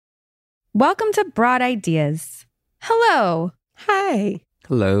Welcome to Broad Ideas. Hello. Hi.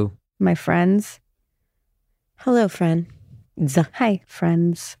 Hello. My friends. Hello, friend. Hi,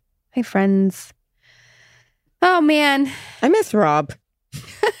 friends. Hey, friends. Oh, man. I miss Rob.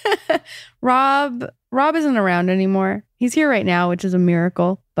 Rob isn't around anymore. He's here right now, which is a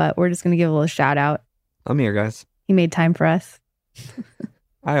miracle, but we're just going to give a little shout out. I'm here, guys. He made time for us.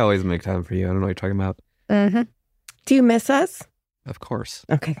 I always make time for you. I don't know what you're talking about. Mm-hmm. Do you miss us? Of course.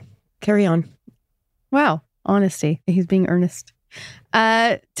 Okay. Carry on. Wow. Honesty. He's being earnest.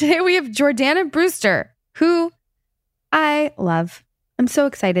 Today we have Jordana Brewster, who I love. I'm so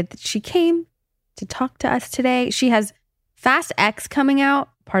excited that she came to talk to us today. She has Fast X coming out,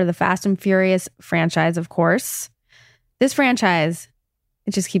 part of the Fast and Furious franchise, of course. This franchise,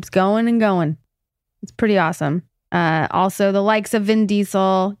 it just keeps going and going. It's pretty awesome. Also, the likes of Vin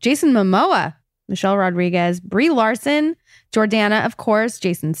Diesel, Jason Momoa, Michelle Rodriguez, Brie Larson, Jordana, of course,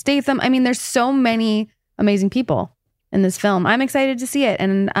 Jason Statham. I mean, there's so many amazing people in this film. I'm excited to see it.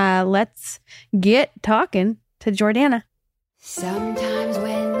 And let's get talking to Jordana. Sometimes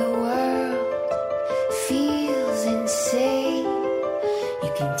when the world feels insane,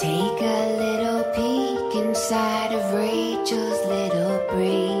 you can take a little peek inside of Rachel's little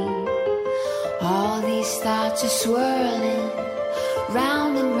brain. All these thoughts are swirling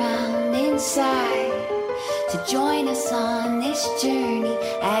round and round inside. So join us on this journey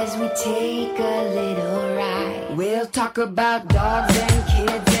as we take a little ride. We'll talk about dogs and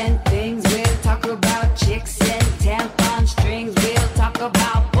kids and things. We'll talk about chicks and tampon strings. We'll talk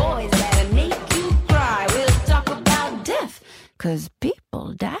about boys that'll make you cry. We'll talk about death, 'cause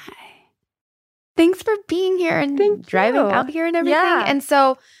people die. Thanks for being here and driving out here and everything. Yeah. And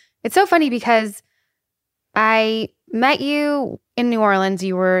so it's so funny because I met you in New Orleans.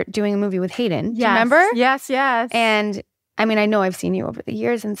 You were doing a movie with Hayden. Do you remember? Yes. And I mean, I know I've seen you over the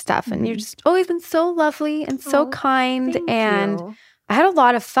years and stuff, and you've just always been so lovely and so kind. And I had a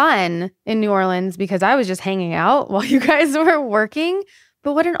lot of fun in New Orleans because I was just hanging out while you guys were working.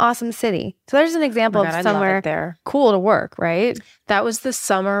 But what an awesome city. So there's an example of somewhere there. Cool to work, right? That was the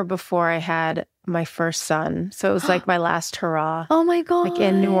summer before I had my first son. So it was like my last hurrah. Oh my God. Like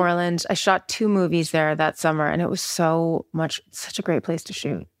in New Orleans. I shot 2 movies there that summer, and it was such a great place to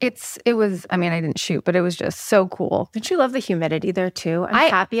shoot. It was, I mean, I didn't shoot, but it was just so cool. Didn't you love the humidity there too? I'm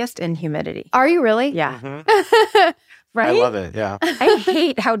happiest in humidity. Are you really? Yeah. Mm-hmm. Right? I love it, yeah. I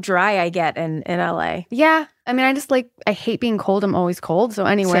hate how dry I get in LA. Yeah. I mean, I hate being cold. I'm always cold. So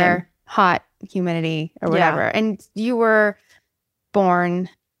anywhere hot, humidity or whatever. Yeah. And you were born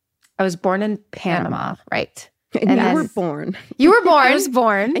I was born in Panama. right? And you were born. You were born. I was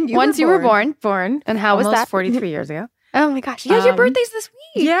born. And Once you were born. Born. And how was Almost that? 43 years ago. Oh my gosh. Yeah, your birthday's this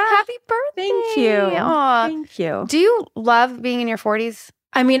week. yeah. Happy birthday. Thank you. Aw. Thank you. Do you love being in your 40s?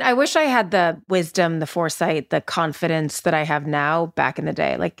 I mean, I wish I had the wisdom, the foresight, the confidence that I have now back in the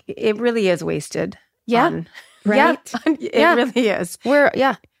day. Like, it really is wasted. Yeah. Right? It really is.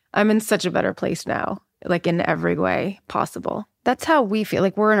 Yeah. I'm in such a better place now, like in every way possible. That's how we feel.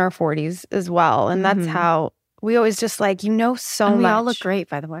 Like we're in our 40s as well. And that's how we always just so And much. we all look great,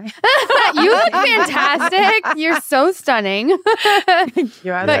 by the way. You look fantastic. You're so stunning. You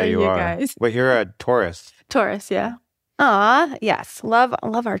are. Yeah, you are. Guys. Wait, you're a Taurus. Taurus, yeah. Aw, yes. Love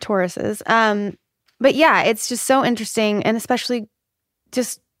our Tauruses. But yeah, it's just so interesting. And especially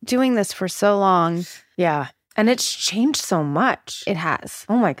just doing this for so long. Yeah. And it's changed so much. It has.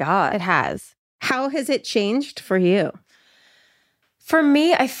 Oh my God. It has. How has it changed for you? For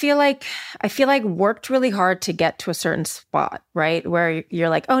me, I feel like worked really hard to get to a certain spot, right? Where you're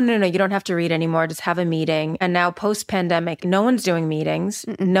like, oh, no, you don't have to read anymore. Just have a meeting. And now post-pandemic, no one's doing meetings.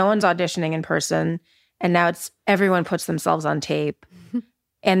 No one's auditioning in person. And now everyone puts themselves on tape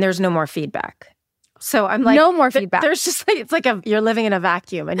and there's no more feedback. So I'm like, no more feedback. There's just like, it's like you're living in a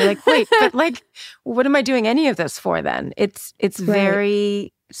vacuum and you're like, wait, but like, what am I doing any of this for then? It's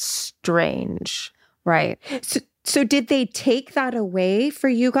very strange. Right. So did they take that away for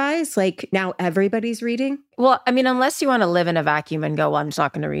you guys? Like now everybody's reading? Well, I mean, unless you want to live in a vacuum and go, well, I'm just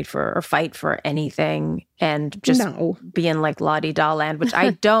not going to read for or fight for anything and just be in like la-di-da land, which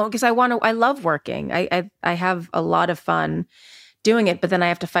I don't because I love working. I have a lot of fun doing it, but then I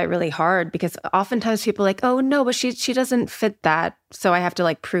have to fight really hard because oftentimes people are like, oh no, but she doesn't fit that. So I have to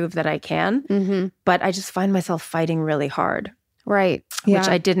like prove that I can. Mm-hmm. But I just find myself fighting really hard. Right. Which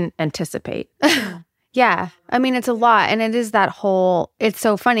I didn't anticipate. Yeah. I mean, it's a lot. And it is that whole, it's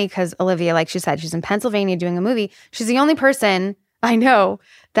so funny because Olivia, like she said, she's in Pennsylvania doing a movie. She's the only person I know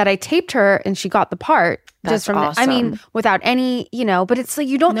that I taped her and she got the part. That's I mean, awesome. without any, but it's like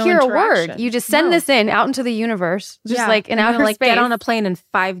you don't No hear a word. interaction. You just send No. this in out into the universe, just like in And outer you're like, space. get on a plane in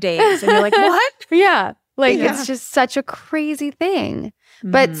 5 days. And you're like, what? Yeah. Like Yeah. it's just such a crazy thing.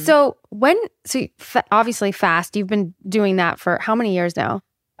 But so obviously fast, you've been doing that for how many years now?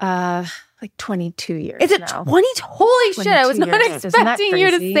 Like 22 years Is it now. 20? Holy shit. I was 22 not years. Isn't that expecting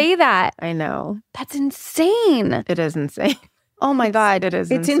you to crazy? say that. I know. That's insane. It is insane. Oh my God. It is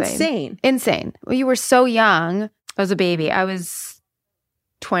It's insane. Insane. Well, you were so young. I was a baby. I was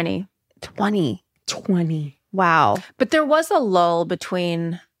 20. 20. 20. Wow. But there was a lull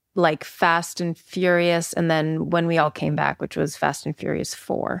between like Fast and Furious and then when we all came back, which was Fast and Furious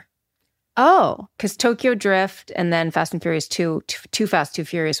 4. Oh. Because Tokyo Drift and then Fast and Furious 2, Too Fast, Too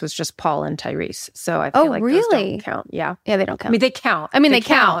Furious was just Paul and Tyrese. So I feel like those really? don't count. Yeah. Yeah, they don't count. I mean, they count. They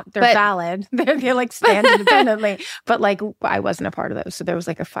count, They're but- valid. They like stand independently. But like I wasn't a part of those. So there was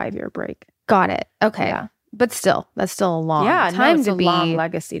like a 5-year break. Got it. Okay. Yeah. But still, that's still a long Yeah. time it's to a be. long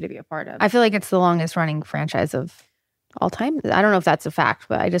legacy to be a part of. I feel like it's the longest running franchise of all time. I don't know if that's a fact,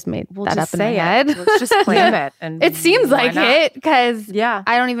 but I just made We'll that just up in my say head. it. Let's just claim it. And It seems why like not? it because Yeah.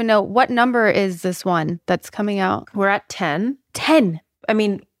 I don't even know what number is this one that's coming out. We're at 10. 10. I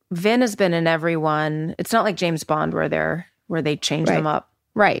mean, Vin has been in every one. It's not like James Bond where they change them up.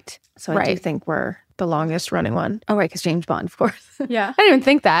 Right. So I do Right. think we're the longest running one. Oh, right, because James Bond, of course. Yeah. I didn't even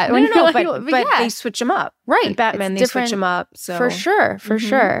think that. No, When no, you're no, like- but yeah. they switch them up. Right. In Batman, It's they different switch them up. So For sure. For Mhm.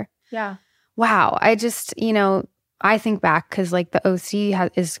 sure. Yeah. Wow. I just, I think back because like the OC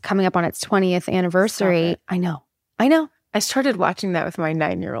is coming up on its 20th anniversary. Stop it. I know. I started watching that with my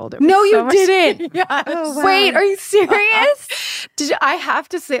 9-year-old. No, you didn't. Yeah. Oh, wow. Wait, are you serious? I have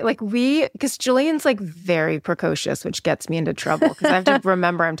to say, like, because Julian's like very precocious, which gets me into trouble because I have to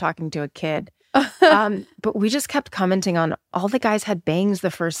remember I'm talking to a kid. But we just kept commenting on all the guys had bangs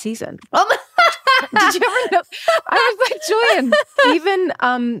the first season. Did you ever know? I was like, Julian,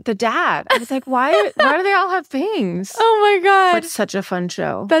 even the dad. I was like, why do they all have bangs? Oh my God. But such a fun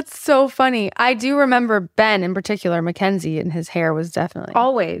show. That's so funny. I do remember Ben in particular, Mackenzie, and his hair was definitely.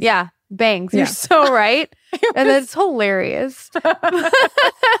 Always. Yeah. Bangs. Yeah. You're so right. And that's hilarious.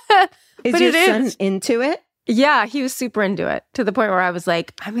 Is But your it son is. into it? Yeah, he was super into it to the point where I was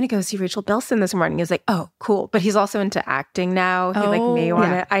like, I'm going to go see Rachel Bilson this morning. He was like, oh, cool. But he's also into acting now. He like may Oh.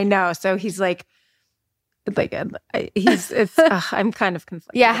 want Yeah. it. I know. So he's like I'm kind of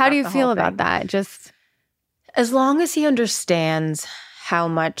conflicted. Yeah. How do you about the feel whole about thing. that? Just, As long as he understands how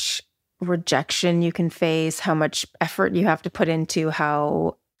much rejection you can face, how much effort you have to put into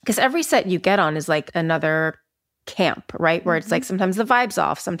because every set you get on is like another camp, right? Where it's like sometimes the vibe's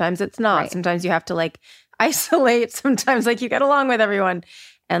off, sometimes it's not. Right. Sometimes you have to like isolate, sometimes like you get along with everyone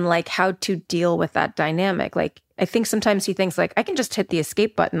and like how to deal with that dynamic. Like I think sometimes he thinks like I can just hit the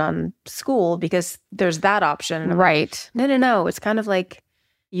escape button on school because there's that option. And I'm like, right. no. It's kind of like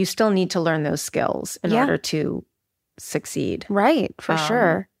you still need to learn those skills in Yeah. order to succeed Right. For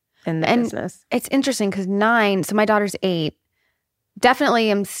sure. in the And- business. It's interesting because 9, so my daughter's 8. Definitely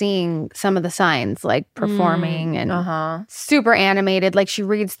am seeing some of the signs like performing and super animated. Like she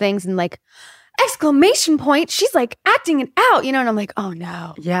reads things and like exclamation point. She's like acting it out, and I'm like, oh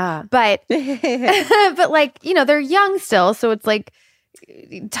no. Yeah. But but like, they're young still. So it's like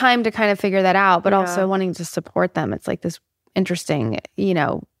time to kind of figure that out, but Yeah. also wanting to support them. It's like this interesting,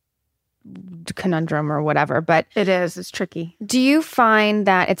 conundrum or whatever. But It is. It's tricky. do you find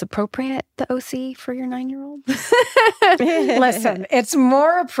that it's appropriate, the OC, for your 9-year-old? Listen, it's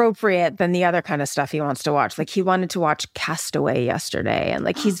more appropriate than the other kind of stuff he wants to watch. Like he wanted to watch Castaway yesterday, and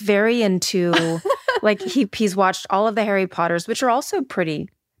like he's very into like he's watched all of the Harry Potters, which are also pretty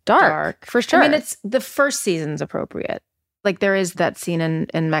dark. For sure. I mean, it's the first season's appropriate. Like there is that scene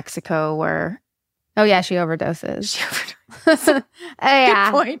in Mexico where oh yeah, she overdoses. Good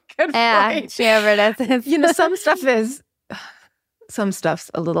Yeah. point. Good Yeah, point. she overdoses. some stuff's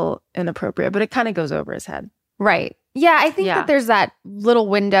a little inappropriate, but it kind of goes over his head. Right. Yeah, I think Yeah. that there's that little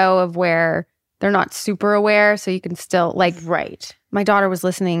window of where they're not super aware, so you can still like. Right. My daughter was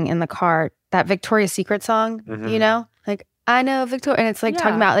listening in the car that Victoria's Secret song, like I know Victoria, and it's like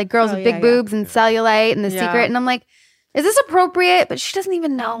talking about like girls Oh, with big yeah. boobs and cellulite and the Yeah. secret, and I'm like, is this appropriate? But she doesn't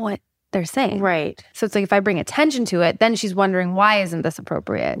even know what they're saying. Right. So it's like if I bring attention to it, then she's wondering why isn't this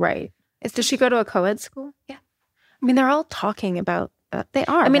appropriate? Right. Does she go to a co-ed school? Yeah. I mean, they're all talking about that. They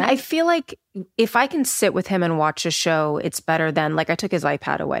are. I mean, I right? feel like if I can sit with him and watch a show, it's better than like I took his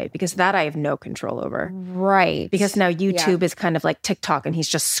iPad away because that I have no control over. right Because now YouTube is kind of like TikTok and he's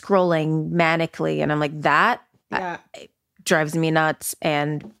just scrolling manically. And I'm like, that, Yeah. drives me nuts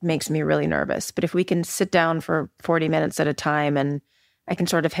and makes me really nervous. But if we can sit down for 40 minutes at a time and I can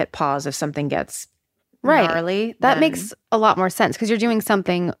sort of hit pause if something gets gnarly. That makes a lot more sense because you're doing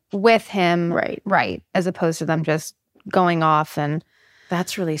something with him. Right. As opposed to them just going off and...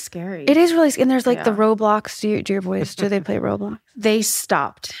 That's really scary. It is really scary. And there's like the Roblox. Do your boys, do they play Roblox? They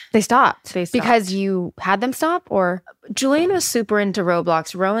stopped. They stopped. Because you had them stop or? Julian was super into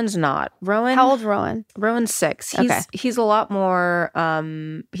Roblox. Rowan's not. How old's Rowan? Rowan's 6. Okay. He's a lot more,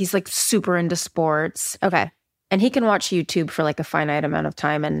 he's like super into sports. Okay. And he can watch YouTube for like a finite amount of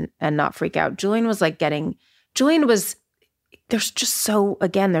time and not freak out. Julian was, they're just so,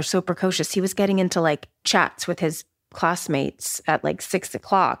 again, they're so precocious. He was getting into like chats with his classmates at like 6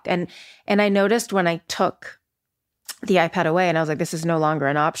 o'clock. And I noticed when I took the iPad away and I was like, this is no longer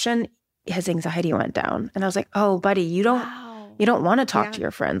an option, his anxiety went down. And I was like, oh, buddy, you don't want to talk to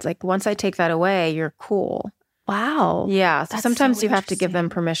your friends. Like once I take that away, you're cool. Wow. Yeah. So sometimes you have to give them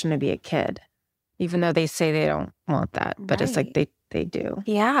permission to be a kid, even though they say they don't want that. But it's like they do.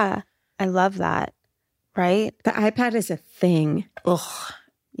 Yeah. I love that. Right? The iPad is a thing. Ugh.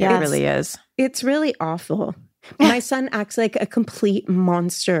 Yes. It really is. It's really awful. My son acts like a complete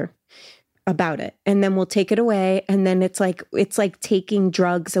monster about it. And then we'll take it away. And then it's like taking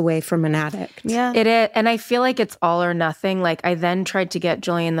drugs away from an addict. Yeah. It is. And I feel like it's all or nothing. Like I then tried to get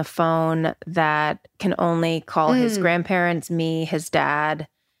Julian the phone that can only call his grandparents, me, his dad.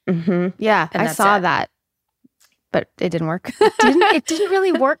 Mm-hmm. Yeah. I saw that. But it didn't work. It didn't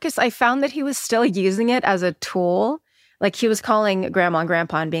really work because I found that he was still using it as a tool. Like he was calling grandma and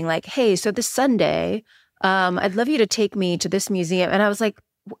grandpa and being like, hey, so this Sunday, I'd love you to take me to this museum. And I was like,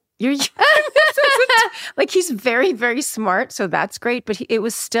 you're like, he's very, very smart. So that's great. But he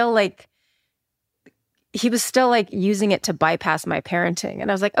was still like using it to bypass my parenting.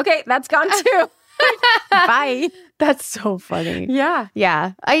 And I was like, okay, that's gone too. Bye. That's so funny. Yeah.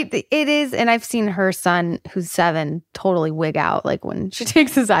 Yeah. It is. And I've seen her son, who's 7, totally wig out like when she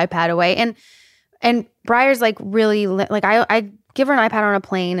takes his iPad away. And Briar's like really, like I give her an iPad on a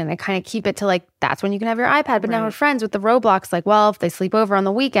plane and I kind of keep it to like, that's when you can have your iPad. But now her friends with the Roblox, like, well, if they sleep over on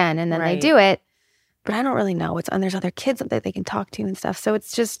the weekend and then they do it. But I don't really know what's on. There's other kids that they can talk to and stuff. So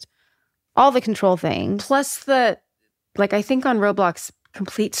it's just all the control thing. Plus I think on Roblox,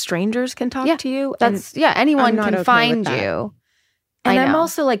 complete strangers can talk to you. Anyone can find you. And I'm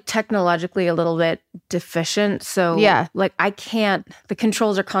also like technologically a little bit deficient. So like I can't, the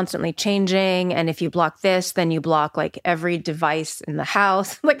controls are constantly changing. And if you block this, then you block like every device in the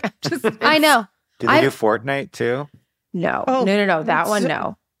house. Like I know. Do they do Fortnite too? No. No. That one,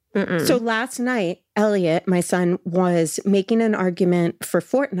 no. Mm-mm. So last night, Elliot, my son, was making an argument for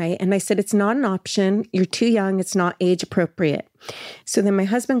Fortnite. And I said, it's not an option. You're too young. It's not age appropriate. So then my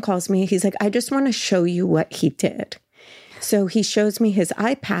husband calls me. He's like, I just want to show you what he did. So he shows me his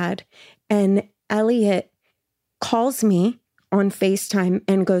iPad and Elliot calls me on FaceTime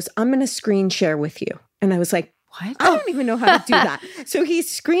and goes, I'm going to screen share with you. And I was like, what? I don't even know how to do that. So he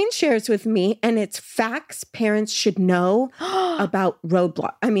screen shares with me and it's facts parents should know about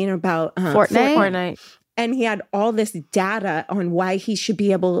Fortnite. And he had all this data on why he should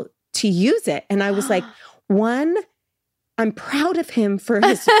be able to use it. And I was like, one, I'm proud of him for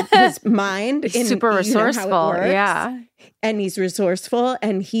his mind. He's super resourceful. Yeah. And he's resourceful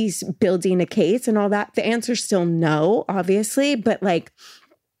and he's building a case and all that. The answer's still no, obviously. But like,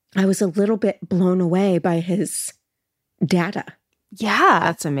 I was a little bit blown away by his data. Yeah.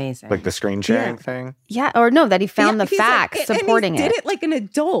 That's amazing. Like the screen sharing thing? Yeah. Or no, that he found the facts supporting and he did it like an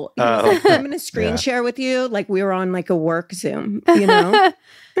adult. He was like, I'm going to screen share with you. Like we were on like a work Zoom, you know?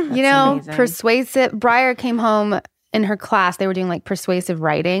 Amazing. Persuasive. Briar came home in her class. They were doing like persuasive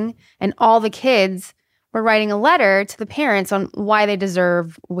writing and all the kids were writing a letter to the parents on why they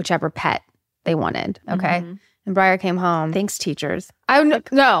deserve whichever pet they wanted. Okay. Mm-hmm. And Briar came home. Thanks, teachers.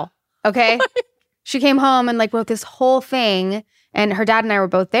 No. Okay. She came home and like wrote this whole thing. And her dad and I were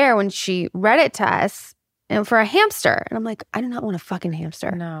both there when she read it to us and for a hamster. And I'm like, I do not want a fucking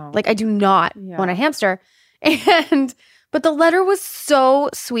hamster. No. Like I do not want a hamster. But the letter was so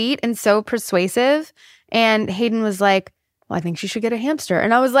sweet and so persuasive. And Hayden was like, well, I think she should get a hamster.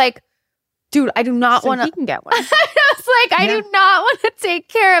 And I was like, dude, I do not want to. He can get one. I was like, I do not want to take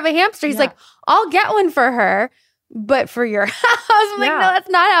care of a hamster. He's like, I'll get one for her, but for your house. I'm like, no, that's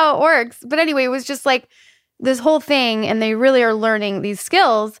not how it works. But anyway, it was just like this whole thing. And they really are learning these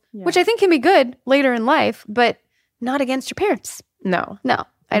skills, which I think can be good later in life, but not against your parents. No,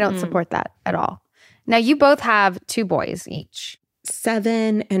 I don't support that at all. Now, you both have 2 boys each.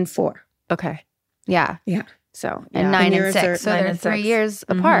 7 and 4. Okay. Yeah. Yeah. So, and 9 and 6. So they're 3 years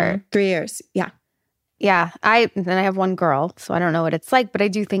apart. 3 years. Yeah. Yeah, I have one girl, so I don't know what it's like, but I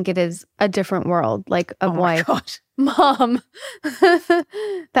do think it is a different world, like a boy mom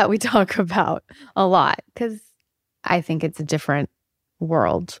that we talk about a lot because I think it's a different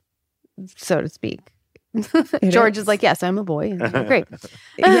world, so to speak. George is like, yes, I'm a boy. And I'm like, great.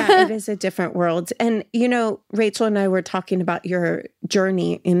 Yeah, it is a different world. And, Rachel and I were talking about your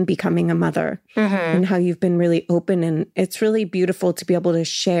journey in becoming a mother and how you've been really open. And it's really beautiful to be able to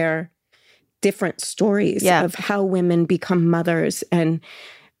share different stories of how women become mothers. And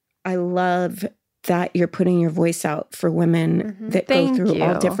I love that you're putting your voice out for women that go through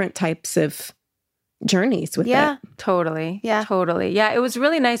all different types of journeys with it. Totally. Yeah, totally. Yeah, it was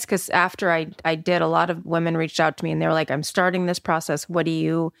really nice because after I did, a lot of women reached out to me and they were like, I'm starting this process. What do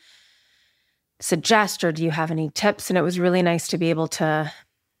you suggest, or do you have any tips? And it was really nice to be able to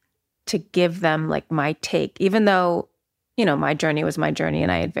give them like my take, even though, my journey was my journey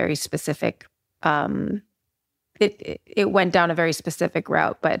and I had very specific, it went down a very specific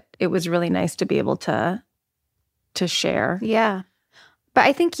route, but it was really nice to be able to share. Yeah. But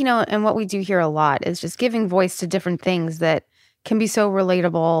I think, and what we do here a lot is just giving voice to different things that can be so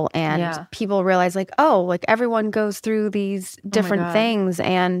relatable and people realize like, oh, like everyone goes through these different things.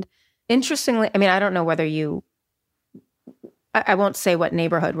 And interestingly, I mean, I don't know whether I won't say what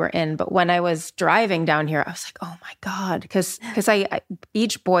neighborhood we're in, but when I was driving down here, I was like, oh my God. Because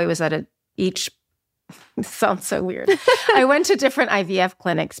each boy was each sounds so weird. I went to different IVF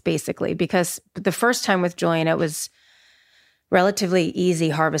clinics basically because the first time with Julian, it was relatively easy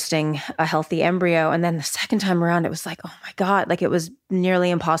harvesting a healthy embryo. And then the second time around, it was like, oh my God, like it was nearly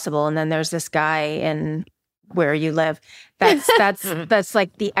impossible. And then there's this guy in where you live that's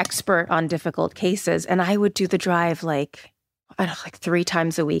like the expert on difficult cases. And I would do the drive like 3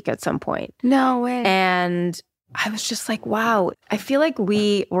 times a week at some point. No way. And I was just like, wow, I feel like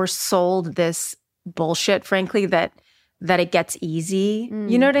we were sold this bullshit, frankly, that it gets easy.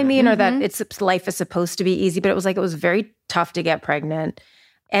 You know what I mean? Or that life is supposed to be easy. But it was very tough to get pregnant.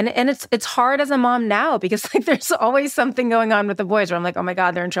 And it's hard as a mom now because like there's always something going on with the boys where I'm like, oh my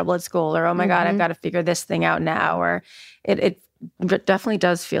God, they're in trouble at school, or oh my God, I've got to figure this thing out now. Or it definitely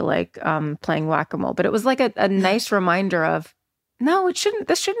does feel like playing whack-a-mole. But it was like a nice reminder of, no,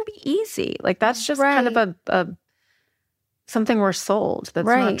 this shouldn't be easy. Like that's just kind of a something we're sold that's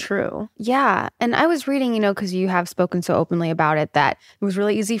not true. Yeah. And I was reading, because you have spoken so openly about it, that it was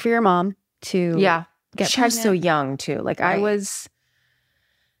really easy for your mom to get she pregnant. was so young too. Like I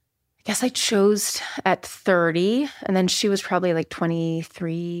guess I chose at 30 and then she was probably like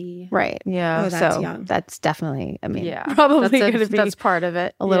 23. Right. Yeah. Oh, that's young. That's definitely, probably going to be that's part of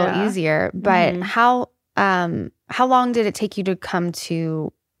it. A little easier. But how long did it take you to come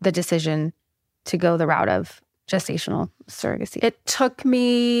to the decision to go the route of gestational surrogacy? It took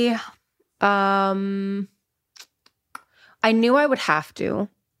me, I knew I would have to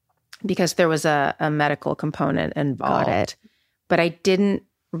because there was a medical component involved. Got it. But I didn't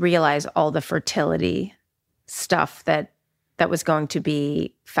realize all the fertility stuff that was going to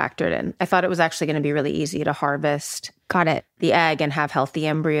be factored in. I thought it was actually going to be really easy to harvest the egg and have healthy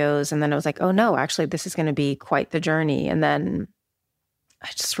embryos. And then I was like, oh no, actually this is going to be quite the journey. And then I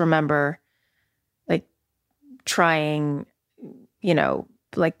just remember like trying,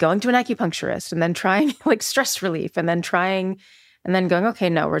 like going to an acupuncturist and then trying like stress relief and then going, okay,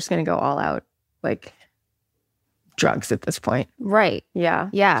 no, we're just going to go all out like drugs at this point. Right. Yeah.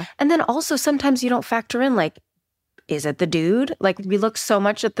 Yeah. And then also sometimes you don't factor in like, is it the dude? Like we look so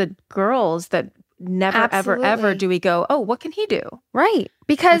much at the girls that never, ever do we go, oh, what can he do? Right.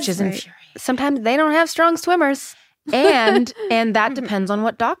 Because which is infuriating. Sometimes they don't have strong swimmers. And that depends on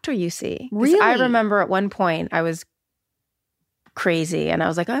what doctor you see. Really? I remember at one point I was crazy and I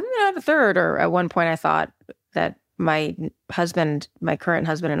was like, I'm going to have a third. Or at one point I thought that my current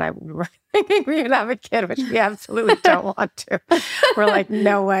husband and I were thinking we would have a kid, which we absolutely don't want to. We're like,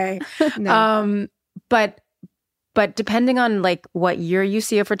 no way. No. But depending on like what year you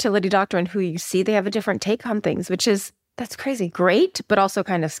see a fertility doctor and who you see, they have a different take on things, that's crazy. Great, but also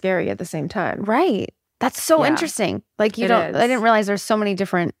kind of scary at the same time. Right. That's so interesting. Like I didn't realize there's so many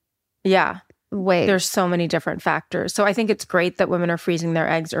different ways. There's so many different factors. So I think it's great that women are freezing their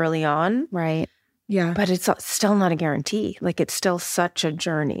eggs early on. Right. Yeah. But it's still not a guarantee. Like it's still such a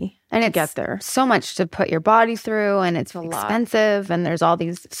journey to get there. So much to put your body through and it's expensive and there's all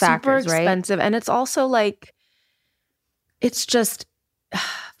these factors, super expensive. Right? And it's also like, it's just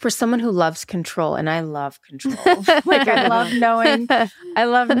for someone who loves control, and I love control. Like I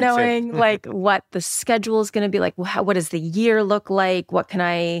love knowing like what the schedule is going to be like. What does the year look like? What can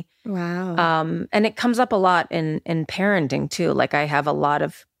I? Wow. And it comes up a lot in parenting too. Like I have a lot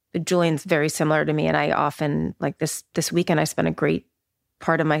of Julian's very similar to me. And I often, like this weekend, I spent a great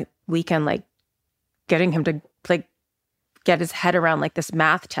part of my weekend, like getting him to like get his head around like this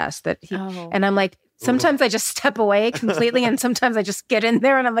math test that he, and I'm like, sometimes I just step away completely, and sometimes I just get in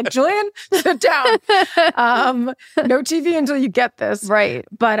there and I'm like, Julian, sit down. No TV until you get this. Right.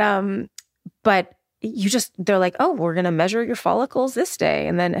 But they're like, oh, we're going to measure your follicles this day.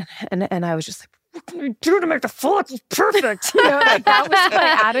 And then, and I was just like, what can we do to make the follicles perfect? You know, like that was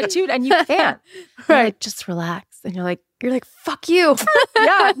my attitude. And you can't. Right. Like, just relax. And you're like, fuck you.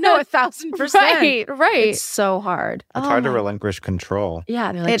 Yeah, no, 1,000%. Right. It's so hard. It's hard to relinquish control.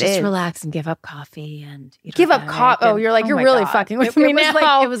 Yeah, they're like, just relax and give up coffee and give up coffee. Oh, you're like, you're really fucking with me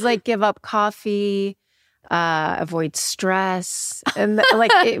now. It was like, give up coffee, avoid stress, and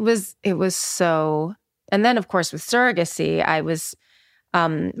like it was so. And then, of course, with surrogacy, I was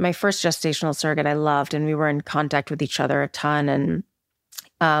my first gestational surrogate. I loved, and we were in contact with each other a ton, and.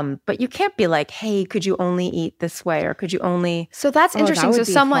 But you can't be like, hey, could you only eat this way? Or could you only... So that's interesting. That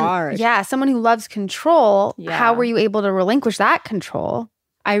so someone, someone who loves control, how were you able to relinquish that control?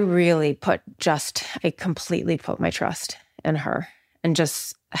 I completely put my trust in her and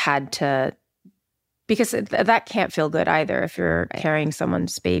just had to, because that can't feel good either if you're carrying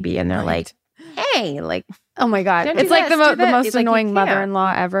someone's baby and they're like, hey, like... Oh my God. It's like the most annoying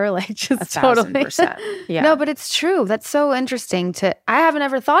mother-in-law ever. Like just 1,000%. Yeah. No, but it's true. That's so interesting I haven't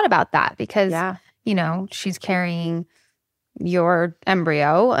ever thought about that because, you know, she's carrying your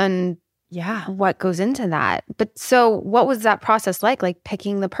embryo and what goes into that. But so what was that process like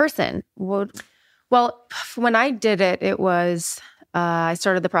picking the person? Well, when I did it, it was, I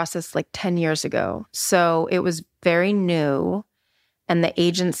started the process like 10 years ago. So it was very new and the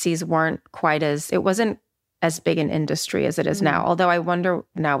agencies weren't it wasn't as big an industry as it is now. Although I wonder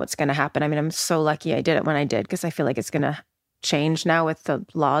now what's going to happen. I mean, I'm so lucky I did it when I did because I feel like it's going to change now with the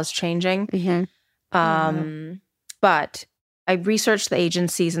laws changing. Mm-hmm. But I researched the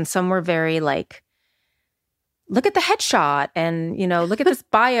agencies and some were very like, look at the headshot and, you know, look at this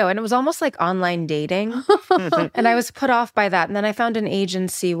bio. And it was almost like online dating. And I was put off by that. And then I found an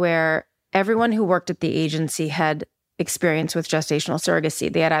agency where everyone who worked at the agency had experience with gestational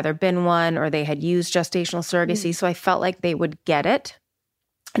surrogacy. They had either been one or they had used gestational surrogacy. So I felt like they would get it.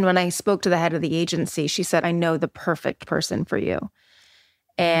 And when I spoke to the head of the agency, she said, I know the perfect person for you.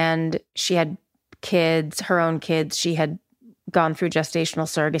 And she had kids, her own kids. She had gone through gestational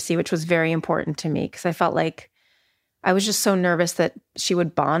surrogacy, which was very important to me because I felt like I was just so nervous that she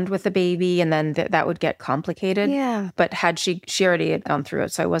would bond with the baby and then that would get complicated. Yeah. But she already had gone through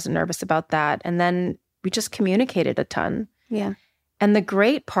it. So I wasn't nervous about that. And then we just communicated a ton. Yeah. And the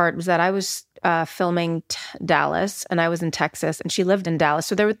great part was that I was filming Dallas and I was in Texas and she lived in Dallas.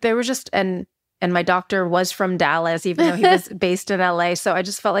 So there were just, and my doctor was from Dallas, even though he was based in LA. So I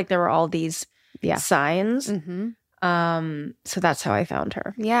just felt like there were all these signs. Mm-hmm. So that's how I found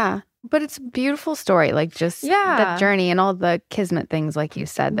her. Yeah. But it's a beautiful story, like just that journey and all the kismet things, like you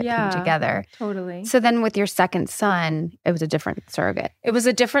said, that came together. Totally. So then with your second son, it was a different surrogate. It was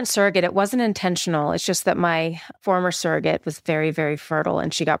a different surrogate. It wasn't intentional. It's just that my former surrogate was very, very fertile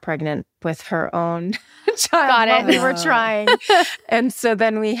and she got pregnant with her own child while we were trying. And so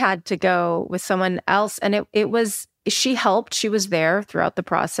then we had to go with someone else. And she helped. She was there throughout the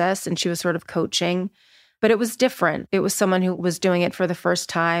process and she was sort of coaching. But it was different. It was someone who was doing it for the first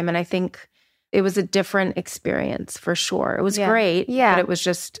time. And I think it was a different experience for sure. It was great. Yeah. But it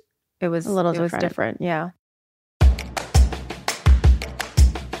was a little different. It was different. Yeah.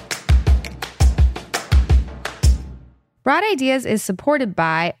 Broad Ideas is supported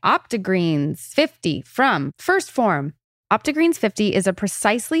by OptiGreens 50 from First Form. OptiGreens 50 is a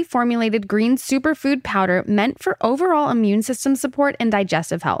precisely formulated green superfood powder meant for overall immune system support and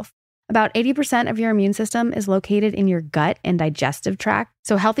digestive health. About 80% of your immune system is located in your gut and digestive tract,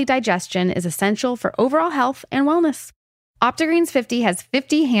 so healthy digestion is essential for overall health and wellness. OptiGreens 50 has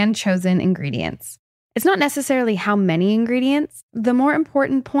 50 hand-chosen ingredients. It's not necessarily how many ingredients. The more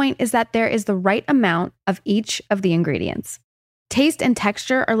important point is that there is the right amount of each of the ingredients. Taste and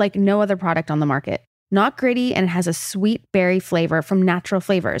texture are like no other product on the market. Not gritty, and it has a sweet berry flavor from natural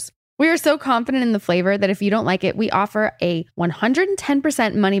flavors. We are so confident in the flavor that if you don't like it, we offer a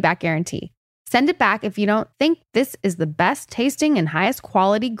 110% money-back guarantee. Send it back if you don't think this is the best tasting and highest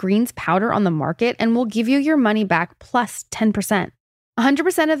quality greens powder on the market, and we'll give you your money back plus 10%.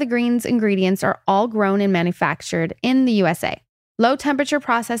 100% of the greens ingredients are all grown and manufactured in the USA. Low temperature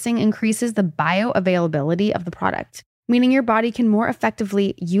processing increases the bioavailability of the product, meaning your body can more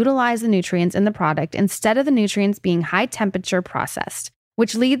effectively utilize the nutrients in the product instead of the nutrients being high temperature processed,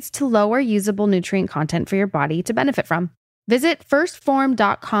 which leads to lower usable nutrient content for your body to benefit from. Visit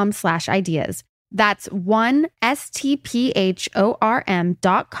firstform.com/ideas. That's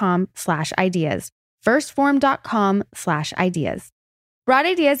 1stphorm.com/ideas. Firstform.com/ideas. Broad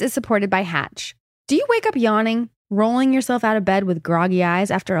Ideas is supported by Hatch. Do you wake up yawning, rolling yourself out of bed with groggy eyes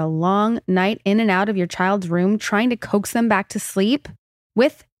after a long night in and out of your child's room trying to coax them back to sleep?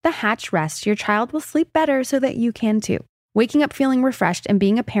 With the Hatch Rest, your child will sleep better so that you can too. Waking up feeling refreshed and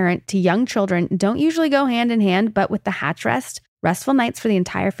being a parent to young children don't usually go hand in hand, but with the Hatch Rest, restful nights for the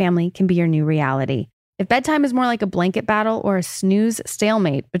entire family can be your new reality. If bedtime is more like a blanket battle or a snooze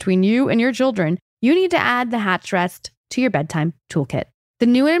stalemate between you and your children, you need to add the Hatch Rest to your bedtime toolkit. The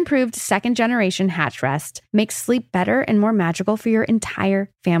new and improved second-generation Hatch Rest makes sleep better and more magical for your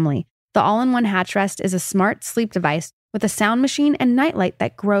entire family. The all-in-one Hatch Rest is a smart sleep device with a sound machine and nightlight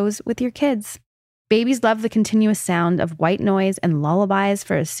that grows with your kids. Babies love the continuous sound of white noise and lullabies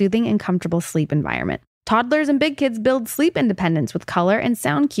for a soothing and comfortable sleep environment. Toddlers and big kids build sleep independence with color and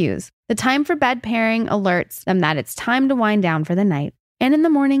sound cues. The time for bed pairing alerts them that it's time to wind down for the night. And in the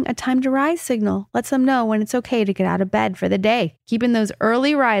morning, a time to rise signal lets them know when it's okay to get out of bed for the day, keeping those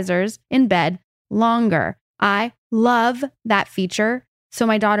early risers in bed longer. I love that feature, so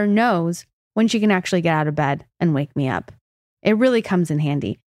my daughter knows when she can actually get out of bed and wake me up. It really comes in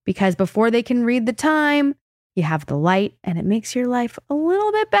handy because before they can read the time, you have the light and it makes your life a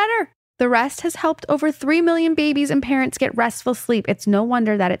little bit better. The Rest has helped over 3 million babies and parents get restful sleep. It's no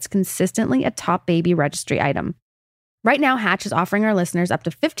wonder that it's consistently a top baby registry item. Right now, Hatch is offering our listeners up to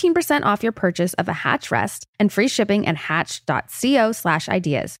 15% off your purchase of a Hatch Rest and free shipping at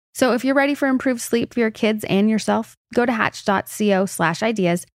hatch.co/ideas. So if you're ready for improved sleep for your kids and yourself, go to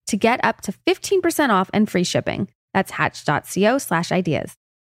hatch.co/ideas to get up to 15% off and free shipping. That's hatch.co/ideas.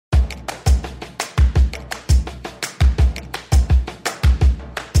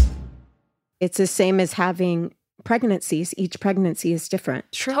 It's the same as having pregnancies. Each pregnancy is different.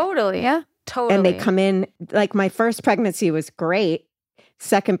 Totally. Yeah. Totally. And they come in, like my first pregnancy was great.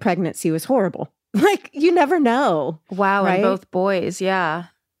 Second pregnancy was horrible. Like you never know. Wow. Right? And both boys. Yeah.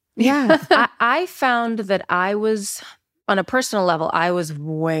 Yeah. I found that I was, on a personal level, I was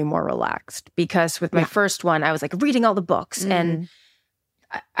way more relaxed because with my first one, I was like reading all the books and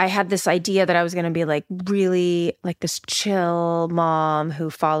I had this idea that I was going to be like really like this chill mom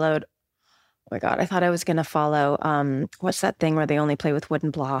who followed. Oh my God, I thought I was going to follow, what's that thing where they only play with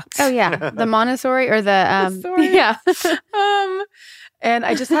wooden blocks? Oh, yeah. The Montessori or yeah. And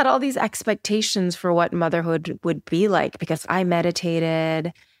I just had all these expectations for what motherhood would be like because I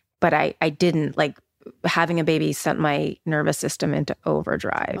meditated, but I didn't. Like having a baby sent my nervous system into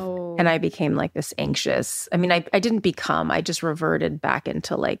overdrive. Oh. And I became like this anxious. I mean, I didn't become, I just reverted back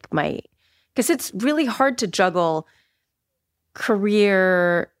into like because it's really hard to juggle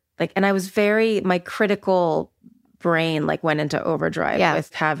career. Like, and I was my critical brain like went into overdrive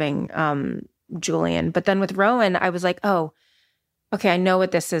with having Julian. But then with Rowan, I was like, oh, okay, I know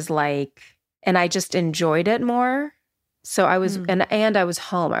what this is like. And I just enjoyed it more. So I was, and I was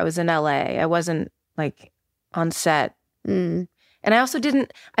home. I was in LA. I wasn't like on set. And I also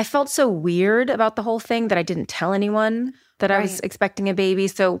I felt so weird about the whole thing that I didn't tell anyone that I was expecting a baby.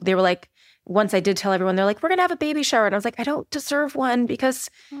 So they were like, once I did tell everyone, they're like, we're going to have a baby shower. And I was like, I don't deserve one because,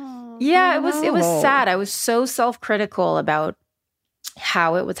 it was sad. I was so self-critical about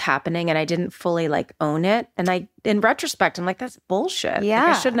how it was happening and I didn't fully like own it. And in retrospect, I'm like, that's bullshit. Yeah.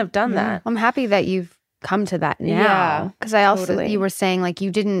 Like, I shouldn't have done that. I'm happy that you've come to that now. Yeah, because I also, totally. you were saying like you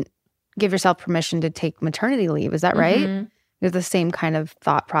didn't give yourself permission to take maternity leave. Is that right? It was the same kind of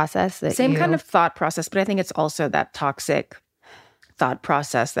thought process. Kind of thought process, but I think it's also that toxic thought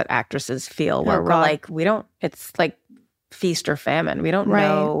process that actresses feel where we're like, it's like feast or famine. We don't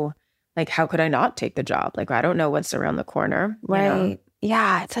know, like, how could I not take the job? Like, I don't know what's around the corner. Right. You know?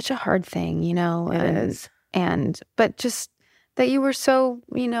 Yeah. It's such a hard thing, It is. But just that you were so,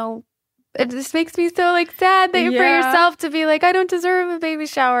 it just makes me so like sad that you're for yourself to be like, I don't deserve a baby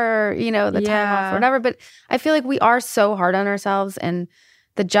shower or, the time off or whatever. But I feel like we are so hard on ourselves and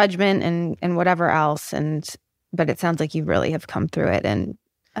the judgment and whatever else. But it sounds like you really have come through it and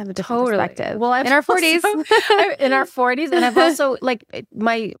have a different perspective. Well, in our 40s. In our 40s. And I've also, like,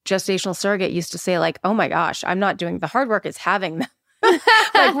 my gestational surrogate used to say, like, oh my gosh, I'm not doing the hard work, it's having them.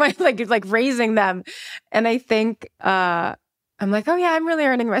 like raising them. And I think, I'm like, oh yeah, I'm really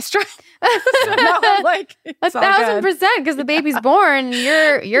earning my stripes. So now I'm like, 1,000% because the baby's born,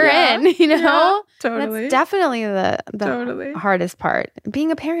 you're in, Yeah, totally. That's definitely the hardest part.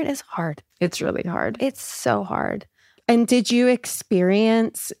 Being a parent is hard. It's really hard. It's so hard. And did you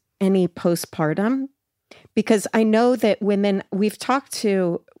experience any postpartum? Because I know that we've talked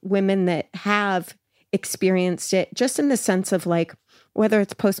to women that have experienced it just in the sense of like, whether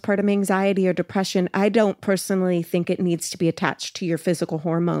it's postpartum anxiety or depression, I don't personally think it needs to be attached to your physical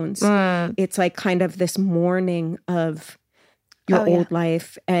hormones. It's like kind of this mourning of your old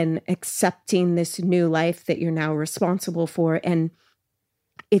life and accepting this new life that you're now responsible for. And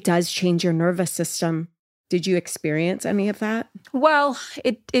it does change your nervous system. Did you experience any of that? Well,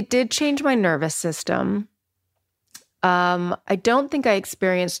 it did change my nervous system. I don't think I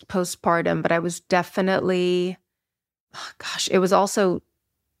experienced postpartum, but I was definitely, it was also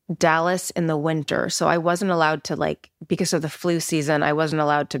Dallas in the winter. So I wasn't allowed to, like, because of the flu season, I wasn't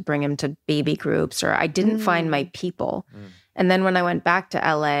allowed to bring him to baby groups, or I didn't find my people. And then when I went back to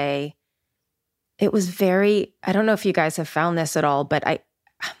LA, it was very, I don't know if you guys have found this at all, but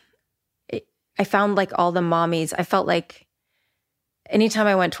I found like all the mommies, I felt like anytime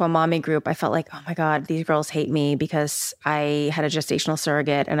I went to a mommy group, I felt like, oh my God, these girls hate me because I had a gestational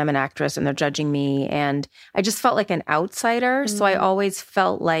surrogate and I'm an actress and they're judging me. And I just felt like an outsider. So I always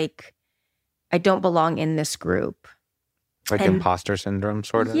felt like I don't belong in this group. Like imposter syndrome,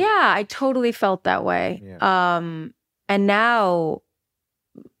 sort of? Yeah, I totally felt that way. Yeah. And now,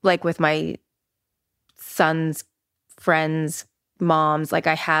 like with my son's friends, moms, like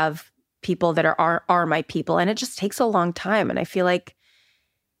I have people that are my people, and it just takes a long time. And I feel like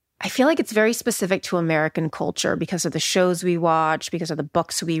it's very specific to American culture because of the shows we watch, because of the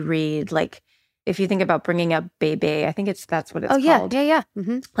books we read. Like if you think about bringing up bébé, I think that's what it's called. Yeah.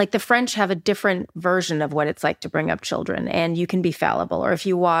 Mm-hmm. Like the French have a different version of what it's like to bring up children, and you can be fallible. Or if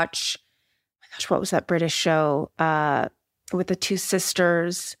you watch, oh my gosh, what was that British show with the two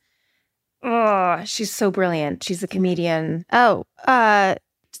sisters? Oh, she's so brilliant. She's a comedian.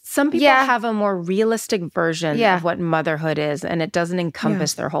 Some people have a more realistic version of what motherhood is, and it doesn't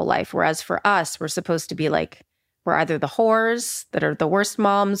encompass their whole life. Whereas for us, we're supposed to be like, we're either the whores that are the worst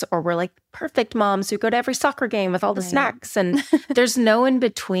moms, or we're like perfect moms who go to every soccer game with all the snacks. And there's no in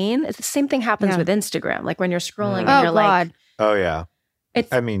between. It's the same thing happens with Instagram. Like when you're scrolling and you're like, oh yeah. I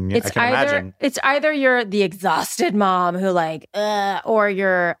can imagine. It's either you're the exhausted mom who like, or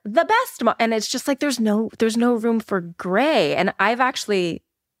you're the best mom. And it's just like, there's no room for gray. And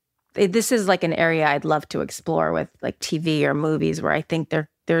this is like an area I'd love to explore with like TV or movies, where I think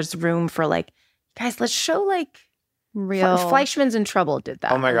there's room for like, guys, let's show like real. Fleischman's in Trouble did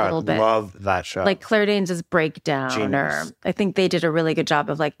that. Oh my God, a little bit. love that show. Like Claire Danes' Breakdown. Genius. Or I think they did a really good job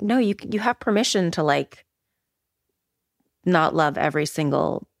of like, no, you have permission to like not love every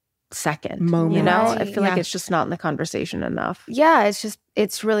single second moment. You know, I feel like it's just not in the conversation enough. Yeah,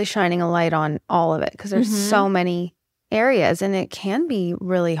 it's really shining a light on all of it because there's so many areas, and it can be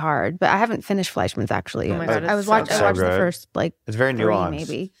really hard. But I haven't finished Fleischman's actually. Oh my God, I watched the first like it's very 3 nuanced.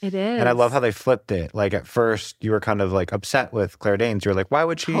 maybe. It is. And I love how they flipped it. Like at first you were kind of like upset with Claire Danes. You were like, why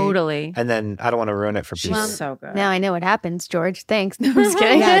would she? Totally. And then I don't want to ruin it for people. She's so good. Now I know what happens, George. Thanks. No, I'm just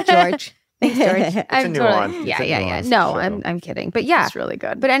kidding. Yeah, George. Thanks, George. It's a nuance. Yeah. No, I'm kidding. But yeah, it's really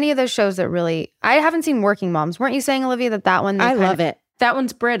good. But any of those shows that really, I haven't seen Working Moms. Weren't you saying, Olivia, that one? I love it. That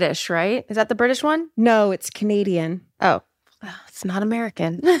one's British, right? Is that the British one? No, it's Canadian. Oh. It's not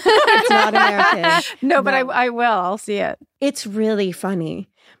American. It's not American. No, but I will. I'll see it. It's really funny.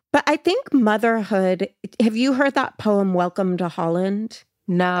 But I think motherhood, have you heard that poem, Welcome to Holland?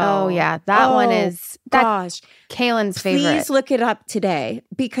 No. Oh, yeah. That one is, gosh, Kaylin's favorite. Please look it up today,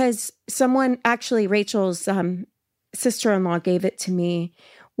 because someone, actually Rachel's sister-in-law gave it to me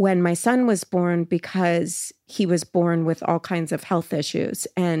when my son was born, because he was born with all kinds of health issues.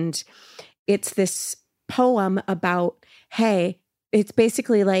 And it's this poem about, hey, it's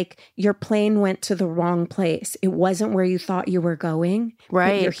basically like your plane went to the wrong place. It wasn't where you thought you were going.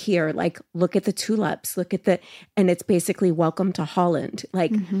 Right. But you're here. Like, look at the tulips. And it's basically welcome to Holland.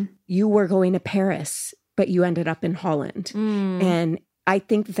 Like you were going to Paris, but you ended up in Holland. And I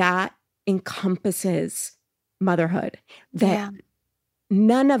think that encompasses motherhood that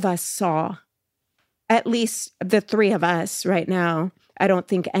none of us saw, at least the 3 of us right now. I don't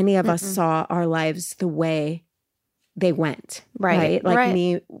think any of us saw our lives the way they went, right? Like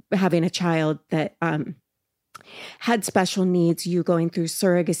me having a child that had special needs, you going through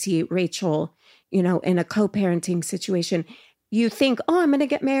surrogacy, Rachel, in a co-parenting situation. You think, oh, I'm going to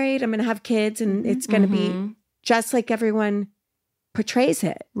get married, I'm going to have kids, and it's going to be just like everyone portrays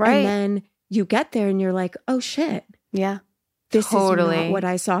it. Right. And then you get there and you're like, oh shit. Yeah. This is not what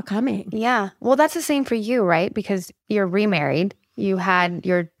I saw coming. Yeah. Well, that's the same for you, right? Because you're remarried. You had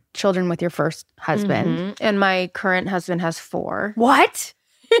your children with your first husband. And my current husband has 4. What?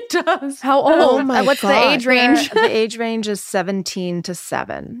 It does. How old? Oh my What's the God. age range? The age range is 17 to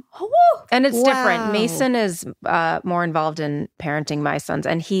 7. Oh, and it's different. Wow. Mason is more involved in parenting my sons,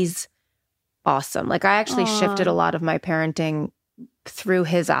 and he's awesome. Like I actually shifted a lot of my parenting through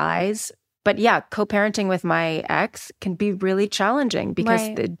his eyes. But yeah, co-parenting with my ex can be really challenging because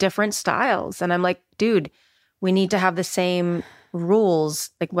the different styles. And I'm like, dude, we need to have the same rules.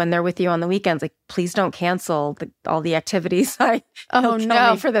 Like when they're with you on the weekends, like please don't cancel all the activities. He'll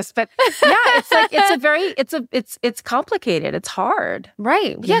kill me for this. But yeah, it's like it's complicated. It's hard.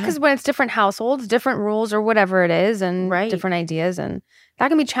 Right. Yeah, because when it's different households, different rules or whatever it is, and different ideas, and that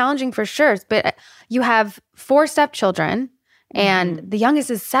can be challenging for sure. But you have 4 stepchildren. And the youngest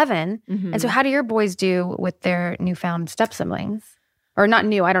is 7. And so how do your boys do with their newfound step siblings? Or not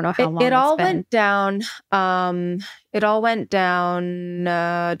new, I don't know how long it all been. went down. It all went down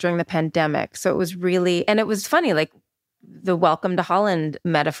during the pandemic. So it was really, and it was funny, like the welcome to Holland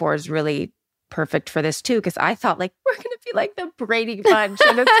metaphor is really perfect for this too. Because I thought like, we're going to be like the Brady Bunch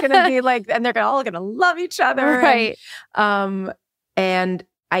and it's going to be like, and they're all going to love each other. Right. And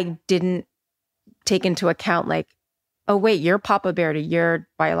I didn't take into account like, oh, wait, you're Papa Bear to your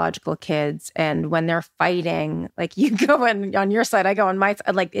biological kids. And when they're fighting, like you go on your side, I go on my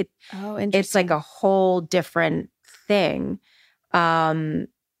side. Like it's like a whole different thing. But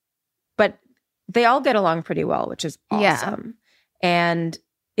they all get along pretty well, which is awesome. And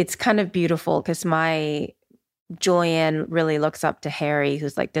it's kind of beautiful because my Julian really looks up to Harry,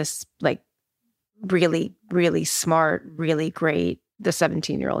 who's like this, like really, really smart, really great. The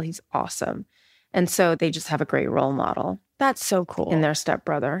 17-year-old, he's awesome. And so they just have a great role model. That's so cool. In their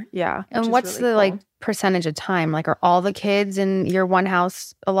stepbrother. Yeah. And what's really the like percentage of time? Like are all the kids in your one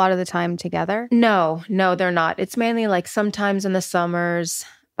house a lot of the time together? No, they're not. It's mainly like sometimes in the summers,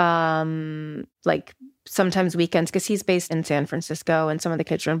 like sometimes weekends, because he's based in San Francisco and some of the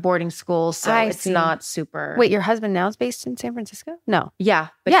kids are in boarding schools. So it's not super. Wait, your husband now is based in San Francisco? No. Yeah.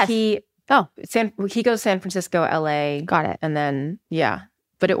 But he goes San Francisco, LA. Got it. And then,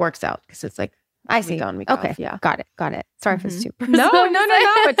 but it works out because it's like, I see. Week on, week okay. off. Yeah. Got it. Sorry if it's super. No.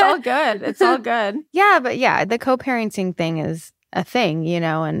 It's all good. It's all good. Yeah. But yeah, the co-parenting thing is a thing, you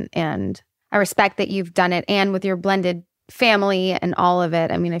know, and I respect that you've done it and with your blended family and all of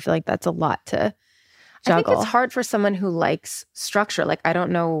it. I mean, I feel like that's a lot to juggle. I think it's hard for someone who likes structure. Like, I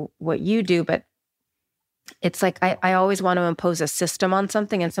don't know what you do, but it's like I always want to impose a system on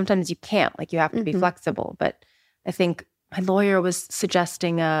something and sometimes you can't. Like, you have to be flexible. But I think my lawyer was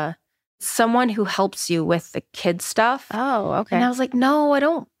suggesting someone who helps you with the kid stuff. Oh, okay. And I was like, no, I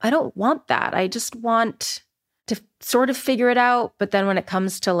don't want that. I just want to sort of figure it out. But then when it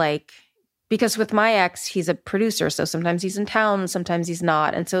comes to like, because with my ex, he's a producer. So sometimes he's in town, sometimes he's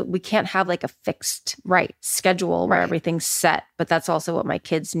not. And so we can't have like a fixed schedule where everything's set. But that's also what my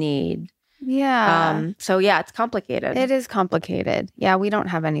kids need. Yeah. So yeah, it's complicated. It is complicated. Yeah, we don't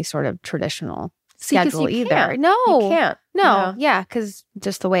have any sort of traditional schedule either. Can't. No, you can't. No, yeah, because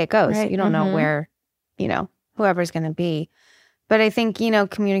just the way it goes, right. You don't know where, whoever's going to be. But I think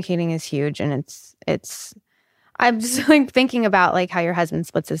communicating is huge, and it's. I'm just like thinking about like how your husband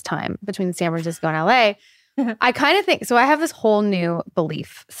splits his time between San Francisco and LA. I kind of think so. I have this whole new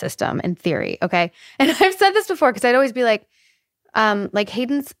belief system and theory. Okay, and I've said this before because I'd always be like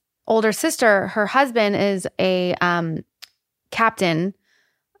Hayden's older sister, her husband is a captain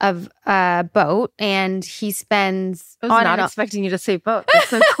of a boat, and he spends. I was not expecting you to say boat. That's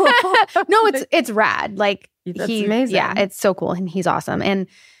so cool. No, it's rad. Like that's amazing. Yeah, it's so cool, and he's awesome. And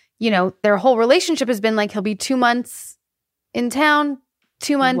their whole relationship has been like he'll be 2 months in town,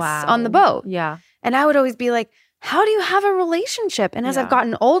 2 months on the boat. Yeah, and I would always be like, "How do you have a relationship?" And as I've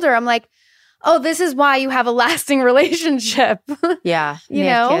gotten older, I'm like, "Oh, this is why you have a lasting relationship." Yeah, you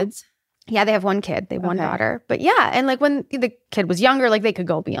know, kids. Yeah, they have one kid. They have one daughter. But yeah, and like when the kid was younger, like they could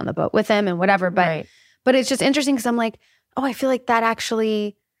go be on the boat with him and whatever. But but it's just interesting because I'm like, oh, I feel like that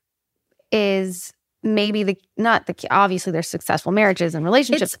actually is maybe obviously there's successful marriages and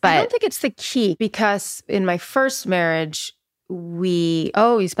relationships, but I don't think it's the key because in my first marriage, you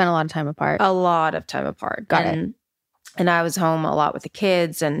spent a lot of time apart. A lot of time apart. Got it. And I was home a lot with the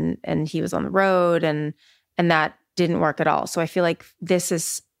kids and he was on the road and that didn't work at all. So I feel like this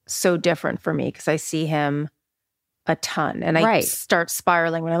is so different for me because I see him a ton and I start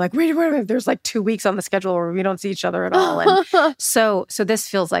spiraling when I'm like, wait a minute, there's like 2 weeks on the schedule where we don't see each other at all. And so this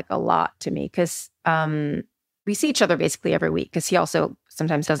feels like a lot to me because we see each other basically every week because he also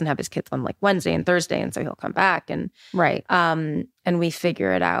sometimes doesn't have his kids on like Wednesday and Thursday. And so he'll come back and and we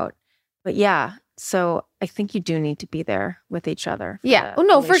figure it out. But yeah, so I think you do need to be there with each other. Yeah. Oh,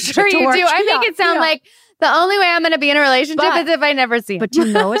 no, for sure you do. I make it sound like the only way I'm going to be in a relationship is if I never see him. But you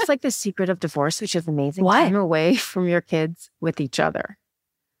know, it's like the secret of divorce, which is amazing. What? Time away from your kids with each other.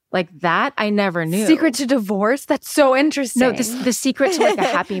 Like that, I never knew. Secret to divorce? That's so interesting. No, the secret to like a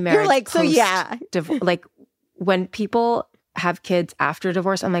happy marriage. You're like, so yeah. Like when people have kids after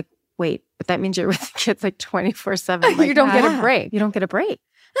divorce, I'm like, wait, but that means you're with the kids like 24/7. Like, you don't get a break. You don't get a break.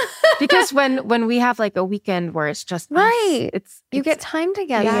 Because when we have like a weekend where it's just right, it's you get time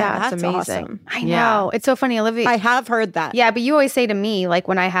together. Yeah, it's that's amazing. awesome. I know. It's so funny, Olivia. I have heard that. Yeah, but you always say to me, like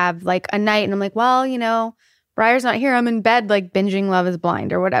when I have like a night and I'm like, well, you know, Briar's not here. I'm in bed like binging Love is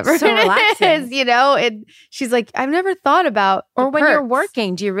Blind or whatever. So relaxing. It is, you know? She's like, I've never thought about Or when you're perks.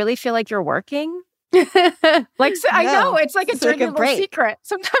 working, do you really feel like you're working? Like I know it's like a It's like dirty a little break. secret.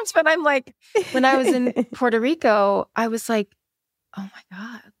 Sometimes when I'm like, when I was in Puerto Rico, I was like, oh my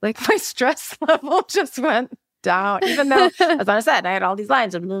God, like my stress level just went down. Even though I was on a set and I had all these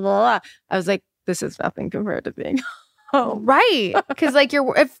lines and blah, blah, blah. I was like, this is nothing compared to being home. Right. Because like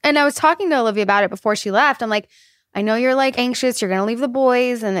and I was talking to Olivia about it before she left. I'm like, I know you're like anxious. You're going to leave the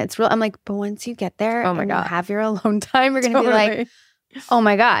boys and it's real. I'm like, but once you get there Oh my and God. you have your alone time, you're going to be like, oh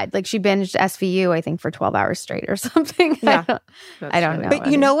my God. Like she binged SVU, I think, for 12 hours straight or something. Yeah. I don't know. But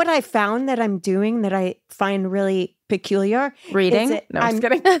you know what I found that I'm doing that I find really peculiar? Reading? Is No, I'm just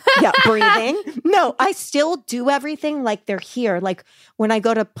kidding. Yeah, breathing. No, I still do everything like they're here. Like when I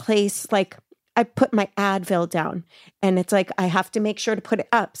go to place, like I put my Advil down and it's like I have to make sure to put it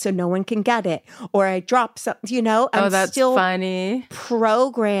up so no one can get it. Or I drop something, you know? I'm that's still funny.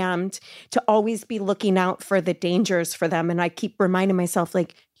 programmed to always be looking out for the dangers for them. And I keep reminding myself,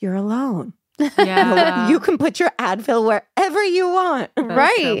 like, you're alone. Yeah. You can put your Advil wherever you want. That's so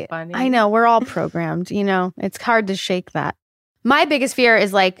right. funny. I know. We're all programmed, you know, it's hard to shake that. My biggest fear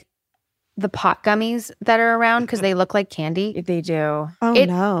is like the pot gummies that are around because they look like candy. They do. Oh, It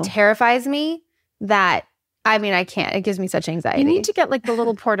no. terrifies me that, I mean, I can't. It gives me such anxiety. You need to get like the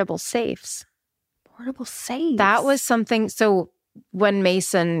little portable safes. portable safes. That was something. So when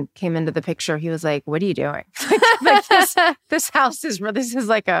Mason came into the picture, he was like, what are you doing? Like this house is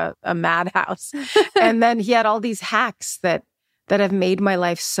like a madhouse. And then he had all these hacks that have made my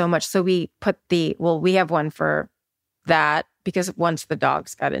life so much. So we put we have one for that because once the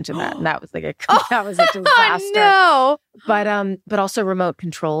dogs got into that, and that was like that was a disaster. Oh, But also remote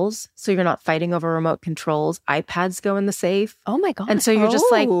controls. So you're not fighting over remote controls. iPads go in the safe. no. Oh my God. And so you're just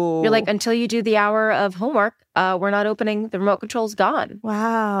like, Oh. you're like, until you do the hour of homework, we're not opening. The remote control's gone.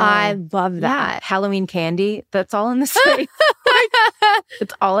 Wow. I love Yeah. that. Halloween candy, that's all in the safe.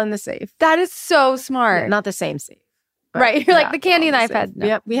 It's all in the safe. That is so smart. Not the same safe. but Right. You're like yeah, the candy all and the safe. iPad. No.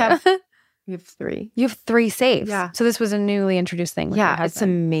 Yep. We have 3. You have 3 safes. Yeah. So this was a newly introduced thing with your Yeah. It's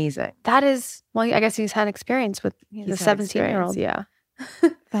husband. amazing. That is, well, I guess he's had experience with the He's had 17-year-old. experience, Yeah.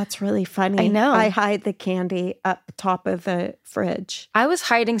 That's really funny. I know. I hide the candy up top of the fridge. I was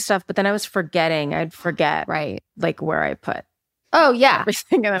hiding stuff, but then I was forgetting. I'd forget Right. like where I put Oh, yeah.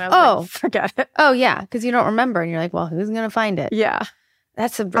 everything. And then I was like, forget it. Oh, yeah. Because you don't remember. And you're like, well, who's going to find it? Yeah.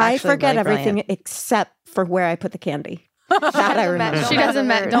 That's I forget everything except for where I put the candy. That I remember. She doesn't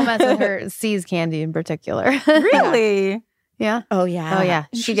don't mess with her C's candy in particular. Really? Yeah. Oh, yeah. Oh, yeah.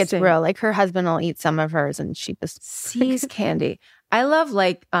 She gets Interesting. real. Like her husband will eat some of hers and she just C's candy. I love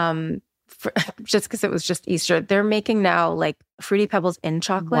like just because it was just Easter. They're making now like Fruity Pebbles in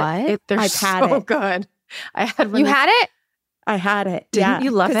chocolate. What? They're I've had so it. good. I had one. You had it? I had it. Didn't yeah.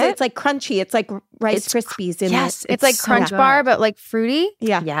 you love 'Cause it? It's like crunchy. It's like Rice It's Krispies in yes, it. It's like so Crunch good. Bar, but like fruity.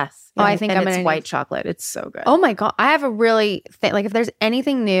 Yeah. Yes. Oh, I think and I'm it's gonna white need- chocolate. It's so good. Oh my God. I have a really like if there's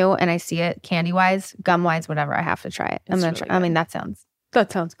anything new and I see it candy wise, gum wise, whatever, I have to try it. I'm It's gonna really try. I mean, good.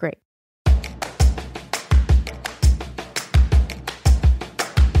 that sounds great.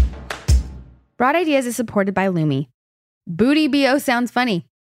 Broad Ideas is supported by Lumi. Booty BO sounds funny.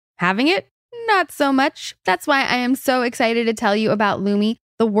 Having it? Not so much. That's why I am so excited to tell you about Lumi,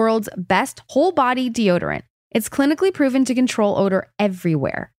 the world's best whole body deodorant. It's clinically proven to control odor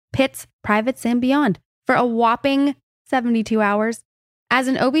everywhere, pits, privates, and beyond, for a whopping 72 hours. As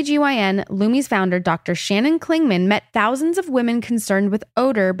an OBGYN, Lumi's founder, Dr. Shannon Klingman, met thousands of women concerned with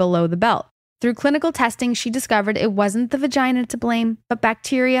odor below the belt. Through clinical testing, she discovered it wasn't the vagina to blame, but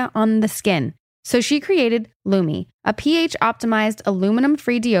bacteria on the skin. So she created Lumi, a pH-optimized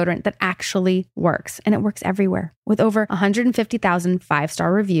aluminum-free deodorant that actually works, and it works everywhere, with over 150,000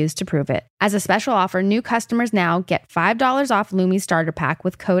 five-star reviews to prove it. As a special offer, new customers now get $5 off Lumi's starter pack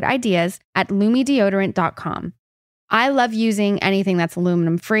with code IDEAS at lumideodorant.com. I love using anything that's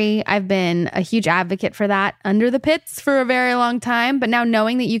aluminum-free. I've been a huge advocate for that under the pits for a very long time, but now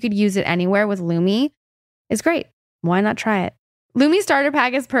knowing that you could use it anywhere with Lumi is great. Why not try it? Lumi Starter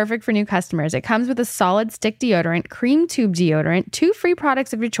Pack is perfect for new customers. It comes with a solid stick deodorant, cream tube deodorant, 2 free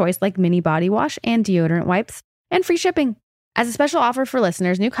products of your choice like mini body wash and deodorant wipes, and free shipping. As a special offer for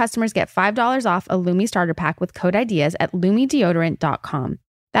listeners, new customers get $5 off a Lumi starter pack with code IDEAS at LumiDeodorant.com.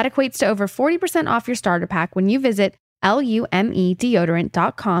 That equates to over 40% off your starter pack when you visit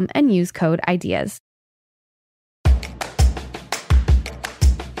LumeDeodorant.com and use code IDEAS.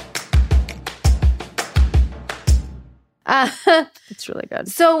 It's really good.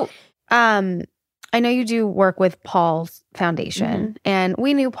 So, I know you do work with Paul's foundation, and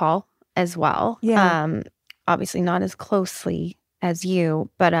we knew Paul as well. Yeah. Obviously not as closely as you,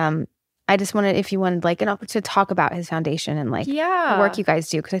 but I just wanted, if you wanted like an opportunity to talk about his foundation and like the work you guys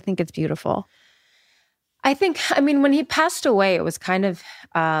do, because I think it's beautiful. I think, I mean, when he passed away, it was kind of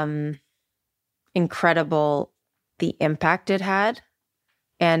incredible the impact it had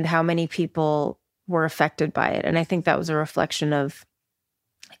and how many people were affected by it. And I think that was a reflection of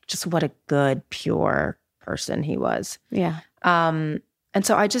just what a good, pure person he was. Yeah. And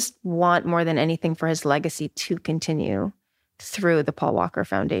so I just want more than anything for his legacy to continue through the Paul Walker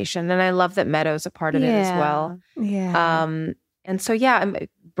Foundation. And I love that Meadow's a part of it as well. Yeah. And so,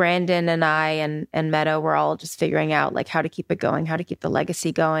 Brandon and I and Meadow were all just figuring out like how to keep it going, how to keep the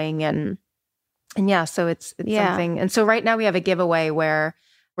legacy going. And yeah, so it's something. And so right now we have a giveaway where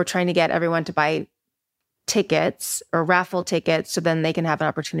we're trying to get everyone to buy tickets or raffle tickets so then they can have an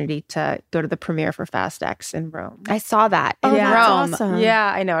opportunity to go to the premiere for Fast X in Rome. I saw that in that's Rome. awesome.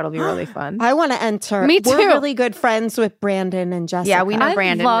 Yeah, I know. It'll be really fun. I want to enter. Me too. We're really good friends with Brandon and Jessica. Yeah, we know I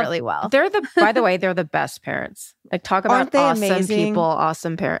Brandon love- really well. By the way, they're the best parents. Like talk about Aren't they awesome amazing? people,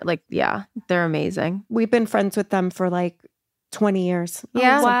 awesome parents. Like, yeah, they're amazing. We've been friends with them for like 20 years.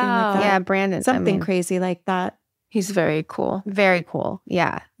 Yeah. Something like that. Yeah, Brandon. Something crazy like that. He's very cool. Very cool.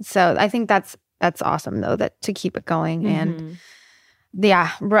 Yeah. So I think that's awesome though, that to keep it going. And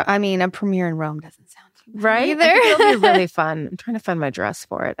yeah, I mean, a premiere in Rome doesn't sound too bad Right? either. I think it'll be really fun. I'm trying to find my dress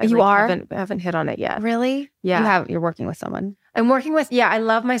for it. You are? haven't hit on it yet. Really? Yeah. You're working with someone. I'm working with, I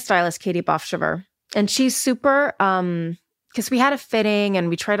love my stylist, Katie Bofschiver. And she's super, because we had a fitting and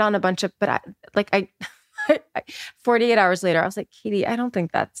we tried on a bunch of, but I 48 hours later, I was like, Katie, I don't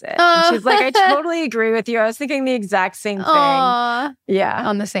think that's it. And she's like, I totally agree with you. I was thinking the exact same thing. Aww. Yeah.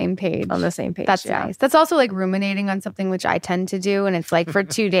 On the same page. On the same page. That's nice. That's also like ruminating on something, which I tend to do. And it's like for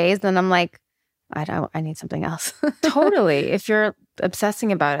 2 days, then I'm like, I need something else. Totally. If you're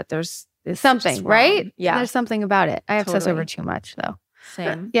obsessing about it, there's something, just right? wrong. Yeah. There's something about it. I obsess Totally. over too much though.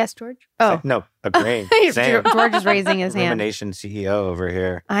 Same. Yes, George? Oh, No, agreeing. Same. George is raising his hand. Rumination CEO over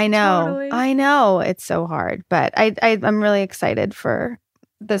here. I know. Totally. I know. It's so hard. But I'm really excited for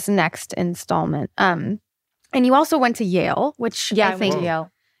this next installment. And you also went to Yale, which I think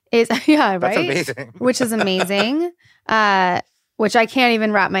Yale. is right? That's amazing. Which is amazing. Which I can't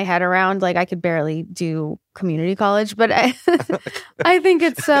even wrap my head around. Like I could barely do community college, but I think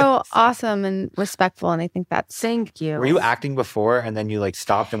it's so awesome and respectful. And I think that's Thank you. Were you acting before and then you like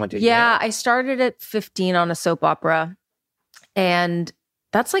stopped and went to Yeah, Yale? I started at 15 on a soap opera. And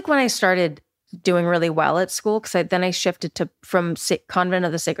that's like when I started doing really well at school because then I shifted from Convent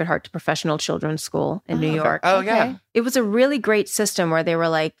of the Sacred Heart to Professional Children's School in New York. Oh, yeah. It was a really great system where they were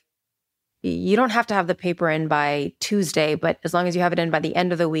like, you don't have to have the paper in by Tuesday, but as long as you have it in by the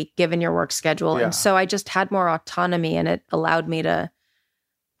end of the week, given your work schedule. Yeah. And so I just had more autonomy and it allowed me to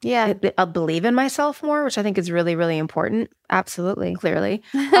believe in myself more, which I think is really, really important. absolutely. Clearly.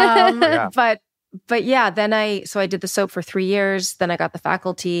 Yeah. But yeah, then I did the soap for 3 years. Then I got the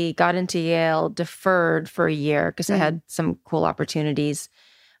faculty, got into Yale, deferred for a year because I had some cool opportunities.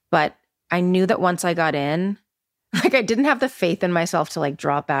 But I knew that once I got in, like I didn't have the faith in myself to like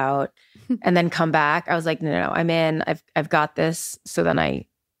drop out and then come back. I was like, no, I'm in. I've got this. So then I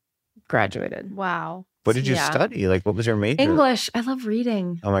graduated. Wow. What did you Yeah. study? Like, what was your major? English. I love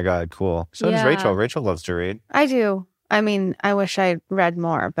reading. Oh my God, cool. So does Yeah. Rachel. Rachel loves to read. I do. I mean, I wish I read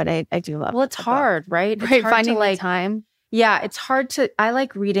more, but I do love Well, it's the book. hard, right? It's Right, hard finding to, the like time. Yeah, it's hard to. I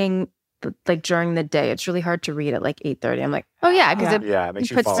like reading like during the day. It's really hard to read at like 8:30. I'm like, Oh yeah, because it Yeah, it makes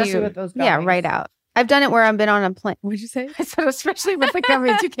you puts fall you asleep. with those yeah gummies. right out. I've done it where I've been on a plane. What'd you say? I said, especially with the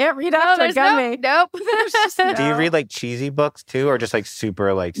gummies, you can't read after a there's gummy. nope. There's just Do you no. read like cheesy books too, or just like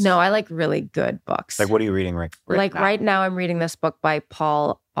super like? No, I like really good books. Like, what are you reading right now? Right now, I'm reading this book by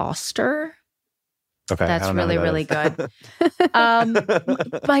Paul Auster. Okay, I That's don't know who really, that really is.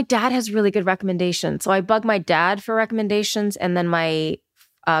 good. My dad has really good recommendations, so I bug my dad for recommendations, and then my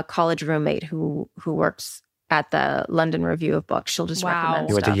college roommate who works at the London Review of Books. She'll just Wow. recommend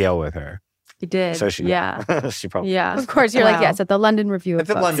You went to stuff. Yale with her, I did. so she yeah, she probably yeah. Of course, you're like Wow. yes at the London Review of It's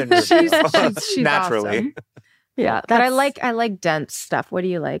a Books. London review. She's Naturally. awesome. Yeah, but That's- I like dense stuff. What do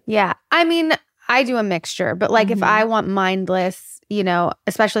you like? Yeah, I mean, I do a mixture, but like if Mhm. I want mindless,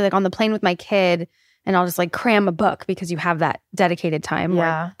 especially like on the plane with my kid, and I'll just like cram a book because you have that dedicated time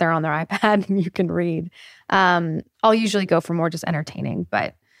where they're on their iPad and you can read. I'll usually go for more just entertaining,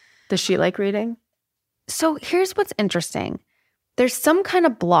 but Does she like reading? so here's what's interesting. There's some kind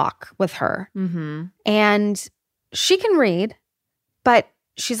of block with her, and she can read, but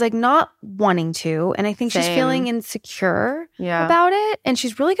she's like not wanting to. And I think she's feeling insecure about it. And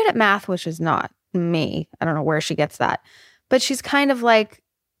she's really good at math, which is not me. I don't know where she gets that. But she's kind of like,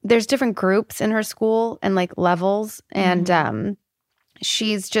 there's different groups in her school and like levels. And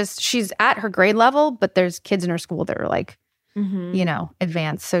she's at her grade level, but there's kids in her school that are like, you know,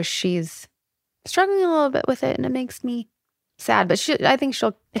 advanced. So she's struggling a little bit with it, and it makes me sad. But I think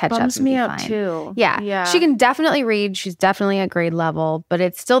she'll catch up. Bums and me be out fine. too. Yeah. She can definitely read. She's definitely at grade level, but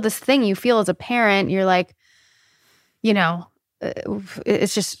it's still this thing you feel as a parent. You're like, you know,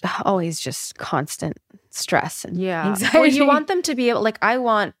 it's just always just constant stress and anxiety. Well, you want them to be able, like, I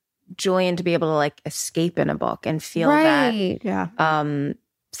want Julian to be able to like escape in a book and feel that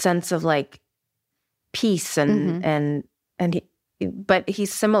sense of like peace and but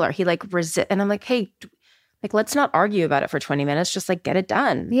he's similar. He like resist, and I'm like, hey, like, let's not argue about it for 20 minutes. Just like get it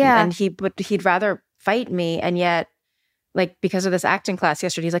done. Yeah. And he'd rather fight me. And yet, like, because of this acting class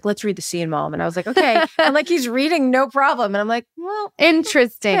yesterday, he's like, let's read the scene, Mom. And I was like, okay. And like, he's reading, no problem. And I'm like, well,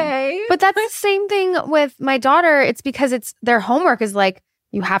 interesting. Okay. But that's the same thing with my daughter. It's because their homework is like,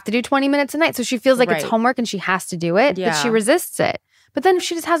 you have to do 20 minutes a night. So she feels like it's homework and she has to do it, but she resists it. But then if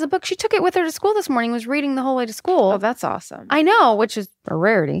she just has a book, she took it with her to school this morning, was reading the whole way to school. Oh, that's awesome. I know, which is a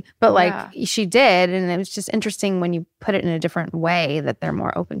rarity, but like she did. And it was just interesting when you put it in a different way that they're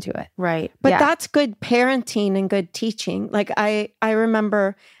more open to it. Right. But that's good parenting and good teaching. Like I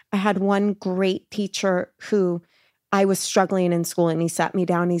remember I had one great teacher who I was struggling in school, and he sat me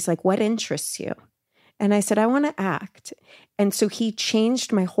down. He's like, what interests you? And I said, I want to act. And so he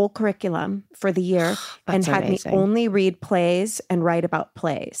changed my whole curriculum for the year and had me only read plays and write about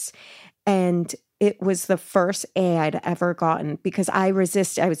plays. And it was the first A I'd ever gotten because I was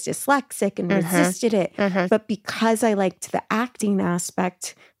dyslexic and resisted it. But because I liked the acting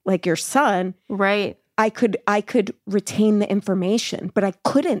aspect, like your son, right, I could retain the information, but I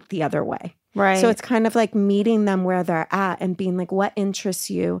couldn't the other way. Right. So it's kind of like meeting them where they're at and being like, what interests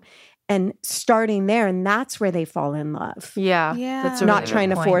you? And starting there, and that's where they fall in love. Yeah. That's a not really trying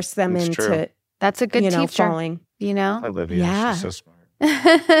to good force them That's into true. That's a good teacher. falling. You know? Olivia, she's so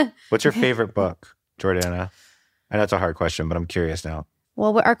smart. What's your favorite book, Jordana? I know it's a hard question, but I'm curious now.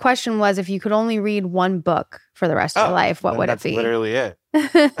 Well, our question was, if you could only read one book for the rest of your life, what would it be? That's literally it.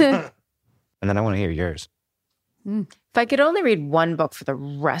 And then I want to hear yours. If I could only read one book for the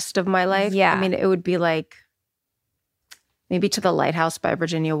rest of my life, I mean, it would be like maybe To the Lighthouse by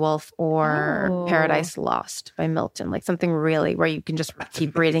Virginia Woolf or Paradise Lost by Milton, like something really where you can just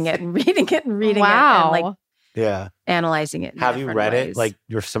keep reading it and reading it and reading it and like analyzing it. Have you read it like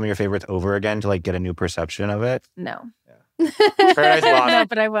some of your favorites over again to like get a new perception of it? No. Paradise Lost, no,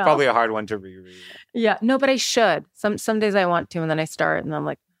 but I will. Probably a hard one to reread. Yeah, no, but I should. Some days I want to, and then I start, and I'm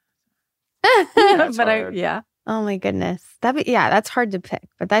like, That's but hard. Oh my goodness, that's hard to pick,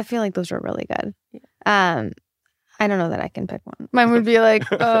 but I feel like those are really good. I don't know that I can pick one. Mine would be like,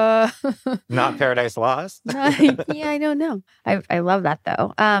 Not Paradise Lost. Yeah, I don't know. I love that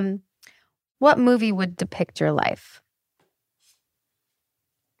though. What movie would depict your life?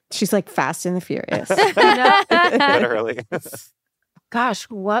 She's like Fast and the Furious. Literally. Gosh,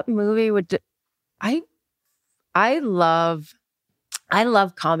 what movie would I love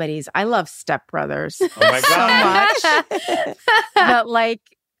comedies. I love Step Brothers Oh my God. so much. But like,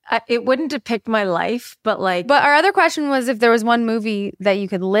 it wouldn't depict my life, but like. But our other question was, if there was one movie that you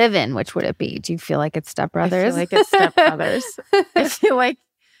could live in, which would it be? Do you feel like it's Step Brothers? I feel like it's Step Brothers. I feel like,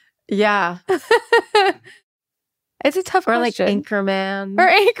 yeah. It's a tough or like question. Anchorman. Or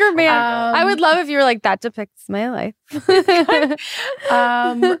Anchorman. I would love if you were like, that depicts my life.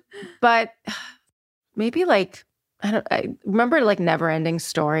 But maybe like, I remember like Never Ending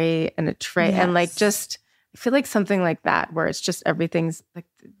Story and a tray and like just, I feel like something like that where it's just everything's like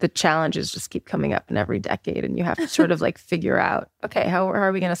the challenges just keep coming up in every decade and you have to sort of like figure out, okay, how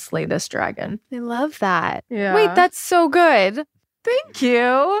are we going to slay this dragon? I love that. Yeah. Wait, that's so good. Thank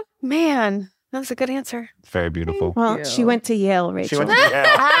you. Man, that was a good answer. Very beautiful. Well, she went to Yale, Rachel. She went to Yale.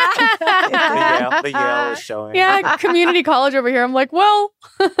 The Yale is showing. Yeah, community college over here. I'm like, well,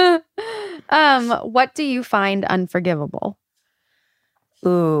 what do you find unforgivable?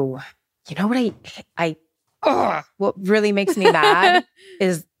 Ooh, you know what what really makes me mad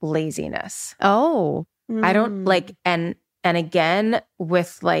is laziness. Oh, I don't like, and again,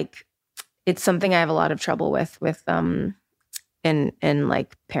 with like, it's something I have a lot of trouble with in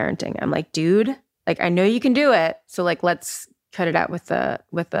like parenting. I'm like, dude, Like, I know you can do it. So like, let's cut it out with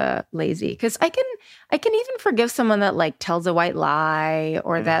the lazy. Because I can even forgive someone that like tells a white lie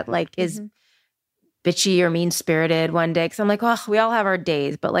or that like is bitchy or mean spirited one day. Because I'm like, oh, we all have our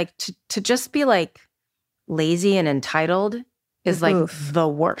days. But like to just be like lazy and entitled is like the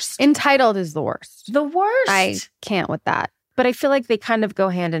worst. Entitled is the worst. The worst. I can't with that. But I feel like they kind of go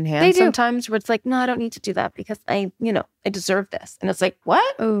hand in hand They do. sometimes where it's like, no, I don't need to do that because I deserve this. And it's like,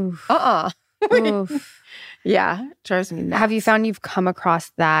 what? Oof. Oof. Yeah. It drives me nuts. Have you found you've come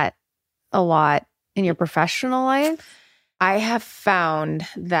across that a lot in your professional life? I have found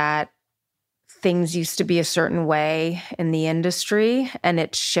that things used to be a certain way in the industry and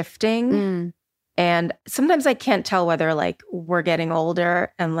it's shifting. And sometimes I can't tell whether like we're getting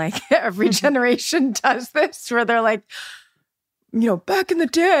older and like every generation does this where they're like, back in the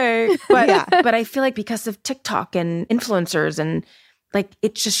day. But but I feel like because of TikTok and influencers and like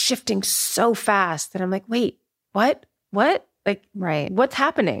it's just shifting so fast that I'm like, wait, what? Like, Right. what's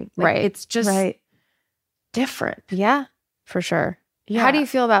happening? Like, Right. It's just different. Yeah, for sure. Yeah. How do you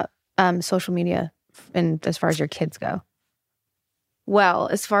feel about social media and as far as your kids go? Well,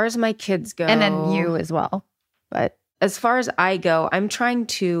 as far as my kids go. And then you as well. But as far as I go, I'm trying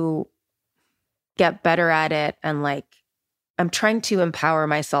to get better at it and like I'm trying to empower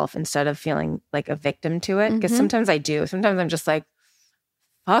myself instead of feeling like a victim to it. Because sometimes I do. Sometimes I'm just like,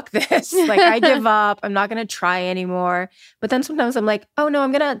 fuck this. Like I give up. I'm not going to try anymore. But then sometimes I'm like, oh no,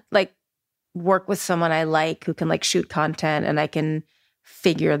 I'm going to like work with someone I like who can like shoot content and I can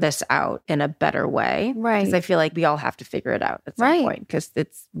figure this out in a better way. Right. Because I feel like we all have to figure it out at some point because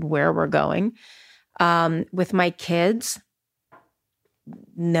it's where we're going. With my kids,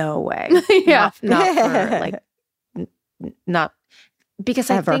 no way. Not for like, not because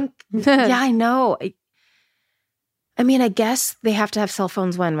Ever. I think, yeah, I know. I mean, I guess they have to have cell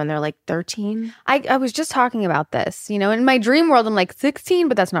phones when they're like 13. I was just talking about this, in my dream world, I'm like 16,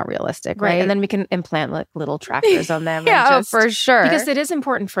 but that's not realistic, right? And then we can implant like little trackers on them. Yeah, and for sure. Because it is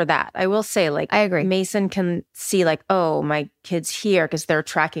important for that. I will say, like, I agree. Mason can see like, oh, my kid's here because they're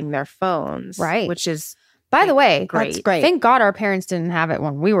tracking their phones. Right. Which is, By the way, great. That's great. Thank God our parents didn't have it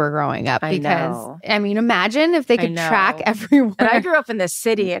when we were growing up. I Because, know. I mean, imagine if they could know. track everyone. and I grew up in the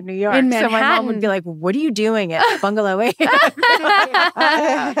city in New York. In so my mom Manhattan. would be like, what are you doing at Bungalow 8?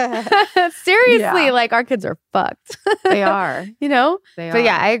 Seriously, Yeah. like our kids are fucked. They are. But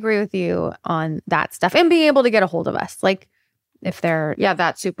yeah, I agree with you on that stuff and being able to get a hold of us. Like if they're Yeah,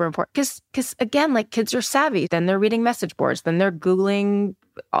 that's super important. Because again, like kids are savvy. Then they're reading message boards. Then they're Googling,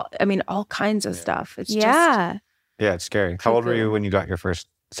 all kinds of stuff. It's just, yeah. Yeah, it's scary. How old were you when you got your first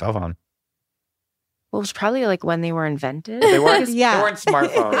cell phone? well, it was probably like when they were invented. They weren't. Yeah. They weren't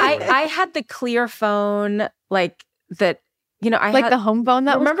smartphones. I had the clear phone, like that. I Like had, the home phone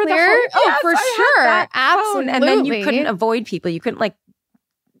that remember was the clear? home- Oh, Yes, for I had sure. that phone. Absolutely. And then you couldn't avoid people. You couldn't like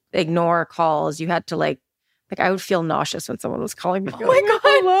ignore calls. You had to like I would feel nauseous when someone was calling me. Oh my God.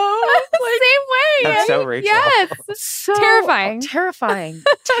 Same way. That's so Rachel. Yes. So Terrifying.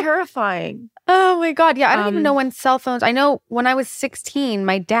 Terrifying. Oh my God. Yeah. I don't even know when cell phones. I know when I was 16,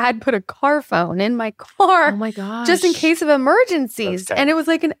 my dad put a car phone in my car Oh my god! just in case of emergencies. That's And it was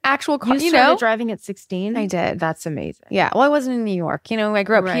like an actual car. You started driving at 16. I did. That's amazing. Yeah. Well, I wasn't in New York. I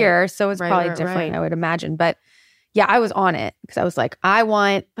grew up Right. here. So it's Right, probably right, different, right. I would imagine. But yeah, I was on it because I was like, I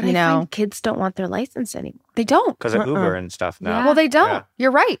want, But I find kids don't want their license anymore. they don't. Because of Uber and stuff now. Yeah. Well, they don't. Yeah.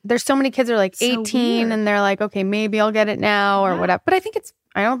 You're right. There's so many kids that are like So 18 weird. and they're like, okay, maybe I'll get it now or Yeah. whatever. But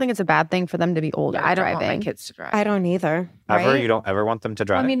I don't think it's a bad thing for them to be older I don't driving. want my kids to drive. I don't either. Ever? Right? You don't ever want them to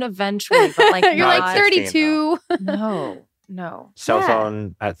drive? I mean, eventually, but like You're not like at 32. no. Cell Yeah.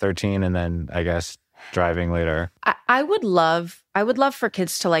 phone at 13 and then I guess driving later. I would love for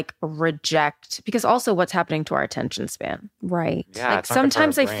kids to like reject because also what's happening to our attention span. Right. Yeah, Like it's not good for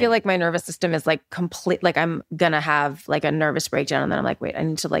sometimes our I brain. feel like my nervous system is like complete. Like I'm gonna have like a nervous breakdown, and then I'm like, wait, I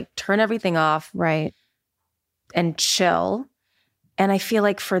need to like turn everything off Right. and chill. And I feel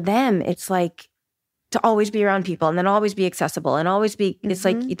like for them, it's like to always be around people and then always be accessible and always be. It's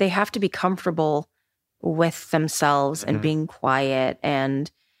like they have to be comfortable with themselves and being quiet and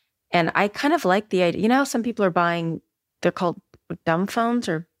I kind of like the idea. You know how some people are buying, they're called dumb phones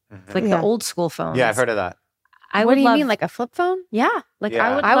or like the old school phones. Yeah, I've heard of that. I What would do you love, mean, like a flip phone? Yeah, like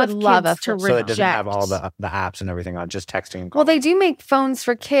Yeah. I would love a kids to flip So reject. it doesn't have all the apps and everything on, just texting. And Well, they calling. do make phones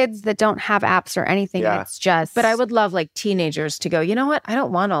for kids that don't have apps or anything. Yeah. It's just. But I would love like teenagers to go, you know what? I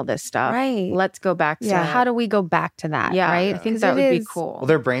don't want all this stuff. Right. Let's go back to Yeah. How do we go back to that? Yeah, Right. I think 'Cause that it would be is- cool. Well,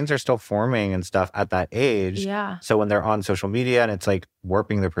 their brains are still forming and stuff at that age. Yeah. So when they're on social media and it's like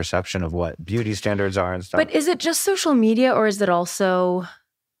warping their perception of what beauty standards are and stuff. But is it just social media or is it also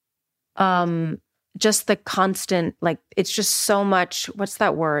just the constant, like, it's just so much, what's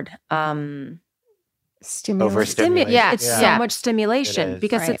that word? Stimulation. Overstimulation. Yeah, it's Yeah. so much stimulation It is.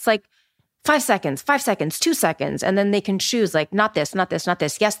 because Right. it's like 5 seconds, 5 seconds, 2 seconds. And then they can choose like, not this, not this, not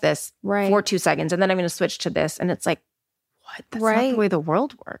this. Yes, this Right. for 2 seconds. And then I'm going to switch to this. And it's like, what? That's not Right. the way the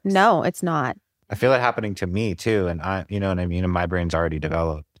world works. No, it's not. I feel it happening to me too. And I, you know what I mean? And my brain's already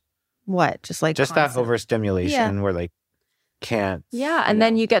developed. What? Just like Just constant. that overstimulation where like can't. Yeah. And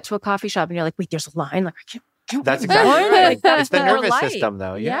then you get to a coffee shop and you're like, wait, there's a line. Like, I can't That's wait. exactly Like, right. that's It's the more nervous light. system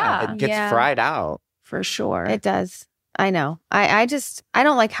though. Yeah. Yeah. It gets Yeah. fried out. For sure. It does. I know. I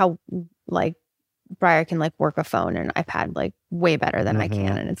don't like how like Briar can like work a phone and iPad like way better than I Mhm.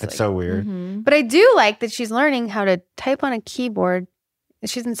 can. And it's like, so weird. Mhm. but I do like that she's learning how to type on a keyboard.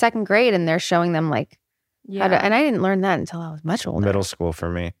 She's in 2nd grade and they're showing them like how to, and I didn't learn that until I was much older. Middle school for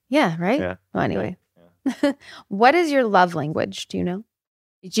me. Yeah, right? Yeah. Well, anyway. What is your love language? Do you know?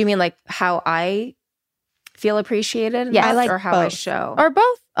 Do you mean like how I feel appreciated? and Yes. loved, I like or how I both. show? Or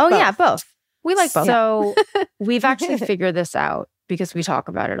both? Oh, Both. yeah, both. We like both. So we've actually figured this out because we talk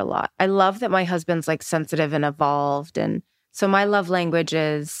about it a lot. I love that my husband's like sensitive and evolved. And so my love language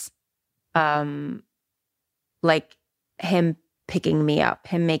is like him picking me up,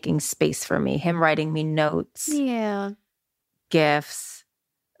 him making space for me, him writing me notes, Yeah. gifts.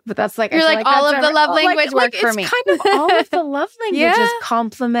 But that's like, I You're feel like, all that's of the every- love like- language like, work for it's me. kind of all of the love languages, Yeah.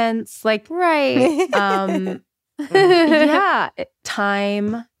 compliments, like, Right. yeah,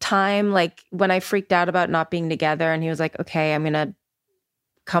 time, like when I freaked out about not being together and he was like, okay, I'm going to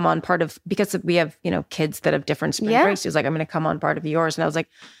come on part of, because we have, you know, kids that have different spring Yeah. breaks. He was like, I'm going to come on part of yours. And I was like,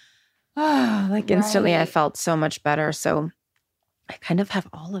 oh, like instantly I Right. felt so much better. So I kind of have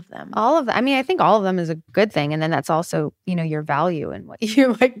all of them. All of them. I mean, I think all of them is a good thing. And then that's also, you know, your value and what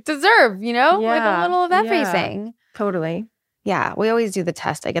you like deserve, you know, like a Yeah. little of Yeah. everything. Totally. Yeah. We always do the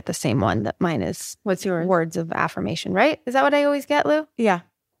test. I get the same one that mine is What's yours? words of affirmation, right? Is that what I always get, Lou? Yeah.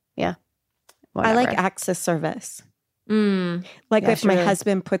 I like Whatever. acts of service. Mm, Like Yeah, if she my really-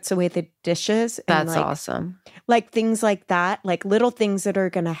 husband puts away the dishes and that's like, awesome. like things like that, like little things that are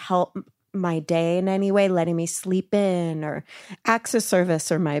going to help my day in any way, letting me sleep in, or acts of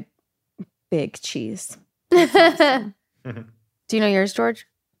service are my big cheese. Do you know yours, George?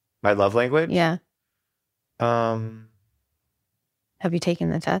 My love language? Yeah. Um, Have you taken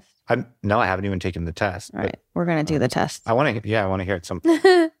the test? no, I haven't even taken the test. All right. We're going to do the test. I want to hear it. Some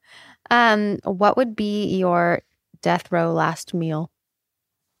What would be your death row last meal?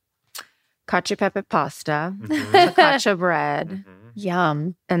 Cacio e pepe pasta, Mhm. focaccia bread, Mhm.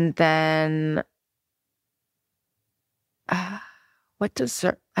 Yum. and then what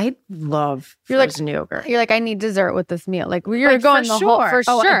dessert? I love You're like- frozen yogurt. You're like, I need dessert with this meal. Like, you're Like, going for the whole sure. for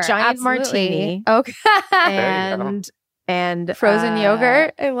Oh, a sure. giant Absolutely. martini. Okay. There you go. and Frozen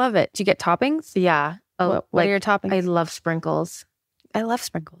yogurt. I love it. Do you get toppings? Yeah. What are your toppings? I love sprinkles. I love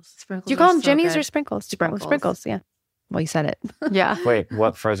sprinkles. Sprinkles. Do you call are them so jimmies or good. sprinkles? Sprinkles. Sprinkles. Yeah. Well, you said it. Yeah. Wait,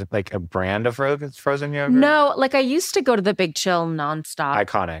 what frozen? Like a brand of frozen yogurt? No, like I used to go to the Big Chill nonstop.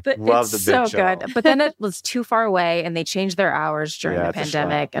 Iconic. But Love it's the Big so Chill. good. But then it was too far away and they changed their hours during Yeah, the it's a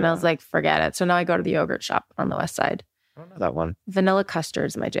pandemic. schlep, And I yeah. was like, forget it. So now I go to the yogurt shop on the west side. I don't know that one. Vanilla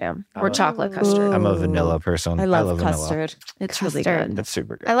custard's my jam. Or Oh. chocolate custard. I'm a Ooh. vanilla person. I love vanilla. custard. It's really Custard. good. That's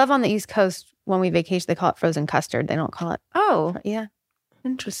super good. I love on the East Coast when we vacation, they call it frozen custard. They don't call it. Oh, Yeah.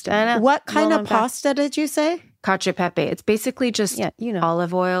 interesting. I know. What kind Well, of I'm back. pasta did you say? Cacio e pepe. It's basically just Yeah. You know,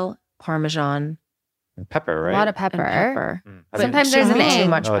 olive oil, Parmesan, Pepper, a right? lot of pepper. and pepper. Mm. But Sometimes there's an too egg.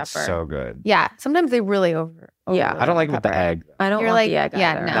 much Oh, pepper. it's so good. Yeah. Sometimes they really over. Yeah. I don't like it with the pepper. egg. I don't You're want like, the egg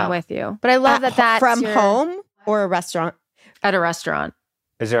yeah, either. no. I'm with you. But I love that that's from your- home or a restaurant. At a restaurant.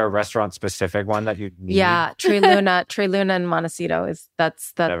 Is there a restaurant specific one that you need? Yeah. Trey Luna in Montecito is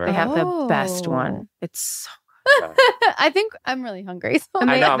that's Never they have the best Oh. one. It's so I think I'm really hungry. So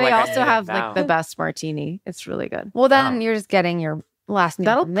and I they, know, I'm they like, I also need it have now. like the best martini. It's really good. well, then Wow. you're just getting your last meal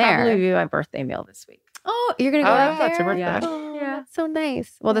That'll from there. probably be my birthday meal this week. Oh, you're gonna go Oh, out yeah, there? it's your birthday. Yeah. Oh, Yeah. that's so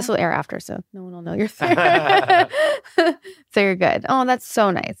nice. Well, this will air after, so no one will know you're there. So you're good. Oh, that's so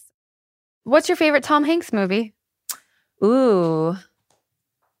nice. What's your favorite Tom Hanks movie? Ooh.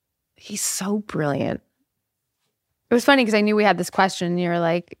 He's so brilliant. It was funny because I knew we had this question, and you were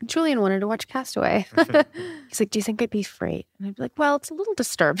like, Julian wanted to watch Castaway. He's like, do you think I'd be afraid? And I'd be like, well, it's a little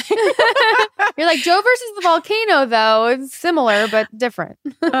disturbing. You're like, Joe versus the volcano, though. It's similar, but different.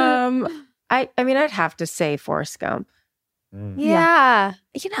 I mean, I'd have to say Forrest Gump. Mm. Yeah.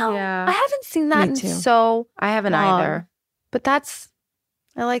 You know, Yeah. I haven't seen that Me in too. so I haven't long. either. But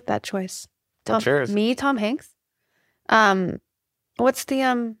I like that choice. What's yours? Me, Tom Hanks. What's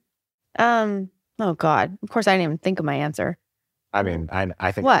the oh God. Of course I didn't even think of my answer. I mean,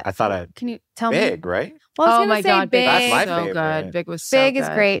 I think What? I thought I Can you tell me? big, right? Well, I was Oh gonna my say God, Big. That's my so favorite. good. Big was so Big is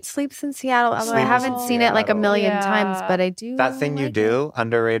good. great. Sleeps in Seattle. Although I Sleeps haven't in seen it like a million Seattle. times, Yeah. but I do. That Thing You like Do,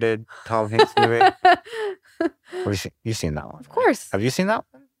 underrated Tom Hanks movie. it. You've seen that one? Of course. Have you seen that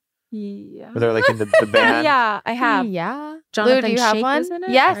one? Yeah. Where they're like in the band. Yeah, I have. Yeah. Jonathan Lou, do you have Shake one? was in it,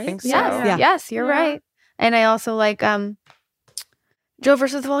 Yes. right? think so. Yes. Yeah. Yes. You're Yeah. right. And I also like Joe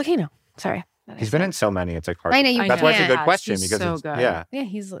versus the volcano. Sorry. He's been in so many. It's like hard. I know you That's why it's a can't. good question He's because so it's, good. yeah. Yeah,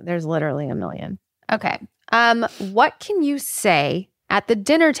 there's literally a million. Okay. What can you say at the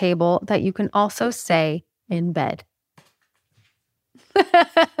dinner table that you can also say in bed?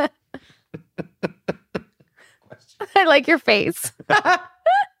 I like your face.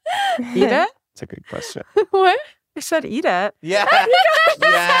 Eat it? It's a good question. What? I said eat it. Yeah.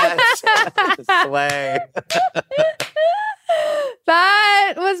 Yes. Slay.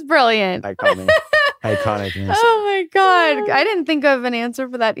 That was brilliant. Iconic. Iconicness. Oh my God. I didn't think of an answer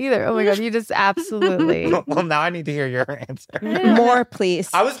for that either. Oh my God. You just absolutely. Well, now I need to hear your answer. More, please.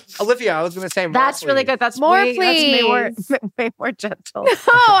 I was going to say more, That's really please. good. That's More, way, please. That's way more gentle.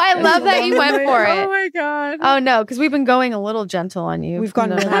 Oh, I love that you went for Oh it. my God. Oh no, because we've been going a little gentle on you. We've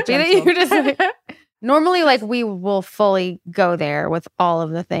gone I'm really happy that gentle. you just normally like we will fully go there with all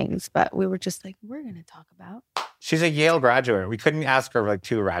of the things, but we were just like, we're gonna talk about. She's a Yale graduate. We couldn't ask her like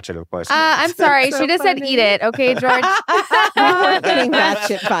too ratchet of questions. I'm sorry. So she just said funny. eat it. Okay, George. We're getting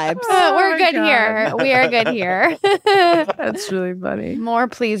ratchet vibes. We're my good God. here. We are good here. That's really funny. More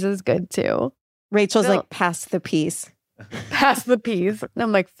please is good too. Rachel's Bill. like, pass the peas. Pass the peas. And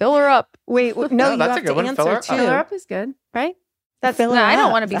I'm like, fill her up, Wait, no, No, you that's a have good to one. Fill her answer up. too. Fill her up is good. right? That's Fill no. her I don't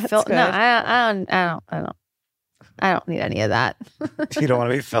up. want to be That's filled. No, good. I don't. I don't need any of that. You don't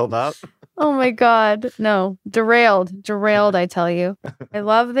want to be filled up? Oh my God. No. Derailed, I tell you. I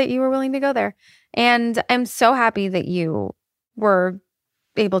love that you were willing to go there. And I'm so happy that you were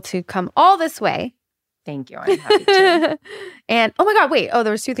able to come all this way. Thank you. I'm happy to. And oh my God, wait. Oh,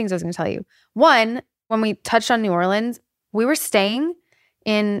 there was two things I was going to tell you. One, when we touched on New Orleans, we were staying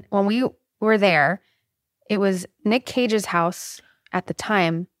when we were there, it was Nick Cage's house at the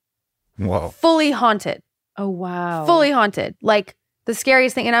time, Whoa. fully haunted. Oh, wow. Fully haunted. Like the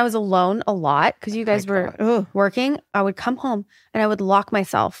scariest thing. And I was alone a lot because you guys My were God. Oh, working. I would come home and I would lock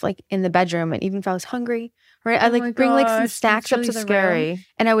myself like in the bedroom. And even if I was hungry, right, I'd like bring like some snacks up to the room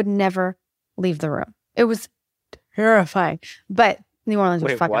and I would never leave the room. It was terrifying. But New Orleans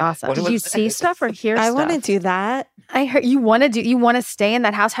was Wait, fucking what? awesome. What Did was you that? see stuff or hear I stuff? want to do that. I heard you want to stay in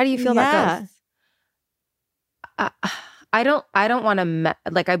that house. How do you feel about ghosts? I don't want to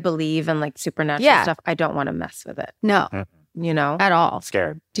like I believe in like supernatural Yeah. stuff. I don't want to mess with it. No, You know? at all.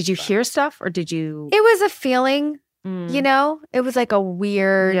 Scared. Did you hear stuff or did you It was a feeling, Mm. you know, it was like a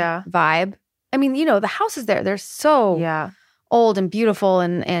weird Yeah. vibe. I mean, you know, the houses there, they're so Yeah. old and beautiful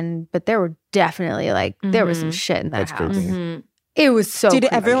but there were definitely like, there was some Mhm. shit in that That's house. creepy. Mhm. It was so Did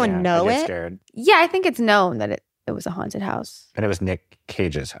creepy. everyone Yeah, know I get it? scared. Yeah, I think it's known that it was a haunted house. And it was Nick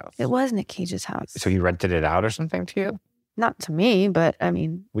Cage's house. It was Nick Cage's house. So you rented it out or something to you? Not to me, but I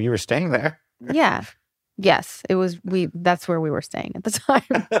mean, Well, you were staying there. yeah. Yes, it was that's where we were staying at the time.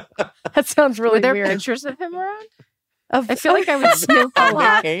 That sounds really Were there weird. pictures of him around? Of- I feel like I would snoop a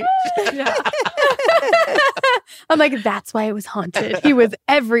lot. Nick Yeah. I'm like, that's why it was haunted. He was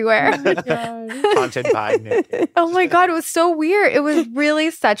everywhere. Haunted by Nick. Oh my God, it was so weird. It was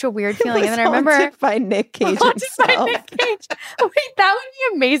really such a weird feeling. And then I remember Haunted by Nick Cage Haunted by himself. Nick Cage. Wait, that would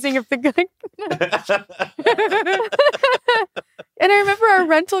be amazing if the guy. And I remember our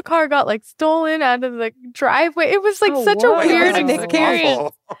rental car got like stolen out of the driveway. It was like Oh, such a what? weird That's Nick Cage.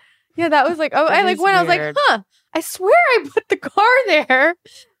 experience. Yeah, that was like, oh, That I like is went, I was like, weird. huh, I swear I put the car there.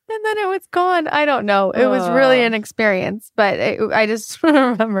 And then it was gone. I don't know. It was really an experience, but I just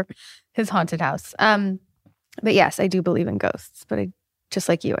remember his haunted house. But yes, I do believe in ghosts, but just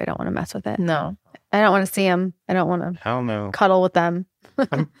like you, I don't want to mess with it. No. I don't want to see them. I don't want to Hell no. cuddle with them.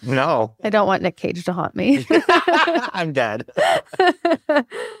 No. I don't want Nick Cage to haunt me. I'm dead.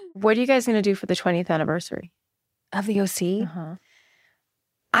 What are you guys going to do for the 20th anniversary? Of the OC? Uh-huh.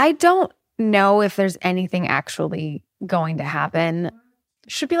 I don't know if there's anything actually going to happen.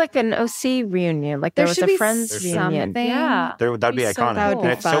 Should be like an OC reunion. Like there was should a be Friends reunion. something. Yeah. That'd be Be so iconic. That would and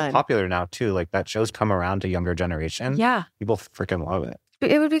be it's so fun. popular now too. Like that show's come around to younger generation. Yeah. People freaking love it.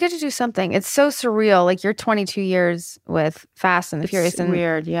 It would be good to do something. It's so surreal. Like you're 22 years with Fast and the Furious It's and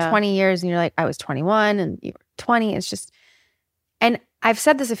weird. Yeah. 20 years and you're like, I was 21 and you were 20. It's just, and I've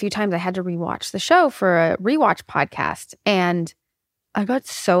said this a few times. I had to rewatch the show for a rewatch podcast and I got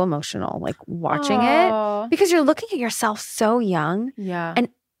so emotional like watching it Aw. because you're looking at yourself so young Yeah. and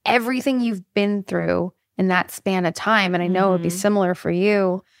everything you've been through in that span of time. And I know it would be similar for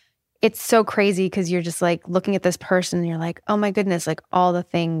you. It's so crazy because you're just like looking at this person and you're like, oh my goodness, like all the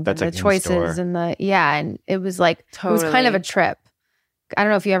things, That's the like in choices store. and and it was like, it was kind of a trip. I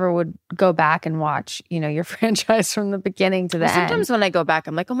don't know if you ever would go back and watch, your franchise from the beginning to the end. Sometimes when I go back,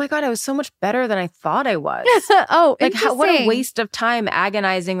 I'm like, oh my God, I was so much better than I thought I was. Oh, like what a interesting. waste of time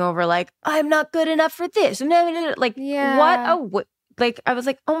agonizing over like, I'm not good enough for this. Like, Yeah. like, I was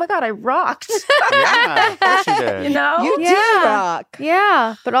like, oh my God, I rocked. Yeah, of course you did. You know? You Yeah. do rock.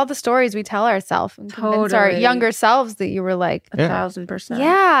 Yeah. But all the stories we tell ourselves and convince our Totally. younger selves that you were like, 1,000%.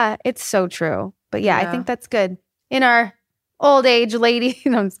 yeah, it's so true. But yeah, I Yeah. think that's good. In our old age lady,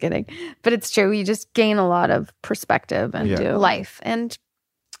 no, I'm just kidding. But it's true. You just gain a lot of perspective and Yeah. life and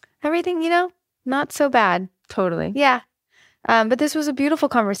everything, not so bad. Totally. Yeah. But this was a beautiful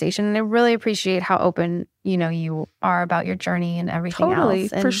conversation, and I really appreciate how open, you are about your journey and everything Totally.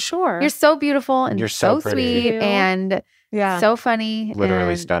 else. And For sure. you're so beautiful and You're so pretty. sweet and so funny.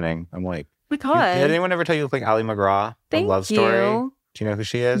 Literally and stunning. I'm like, because did anyone ever tell you like Ali McGraw? Thank The Love Story? you. Do you know who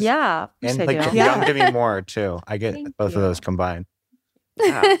she is? Yeah. And Yes, I like do. Young Demi Moore too. I get Thank both you. of those combined.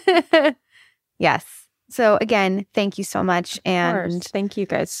 Yes. So again, thank you so much. Of course. And Thank you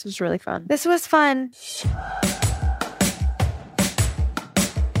guys. It was really fun. this was fun.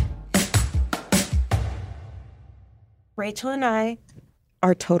 Rachel and I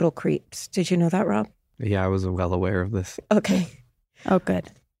are total creeps. Did you know that, Rob? Yeah, I was well aware of this. Okay. Oh, good.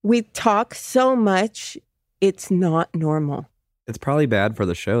 We talk so much, it's not normal. It's probably bad for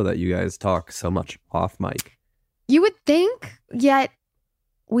the show that you guys talk so much off mic. You would think, yet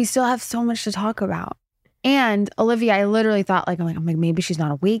we still have so much to talk about. And Olivia, I literally thought I'm like, maybe she's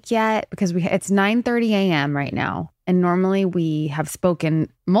not awake yet because it's 9:30 a.m. right now. And normally we have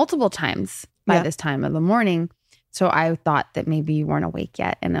spoken multiple times by Yeah. this time of the morning. So I thought that maybe you weren't awake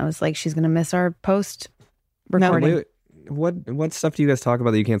yet. And I was like, she's going to miss our post recording. Wait, what stuff do you guys talk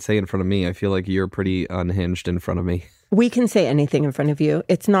about that you can't say in front of me? I feel like you're pretty unhinged in front of me. We can say anything in front of you.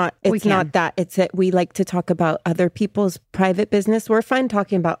 It's not that. It's that we like to talk about other people's private business. We're fine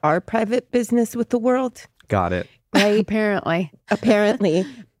talking about our private business with the world, Got it. right? Apparently. Apparently.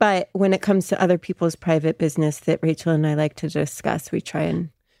 But when it comes to other people's private business that Rachel and I like to discuss, we try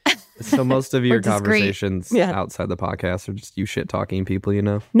and So most of your discreet. conversations Yeah. outside the podcast are just you shit talking people,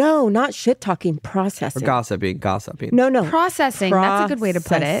 no, not shit talking, or processing. gossiping. No. Processing. That's a good way to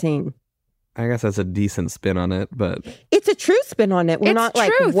put it. Processing. I guess that's a decent spin on it, but It's a true spin on it. We're It's not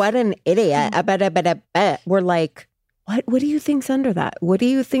like, truth. what an idiot. We're like, what do you think's under that? What do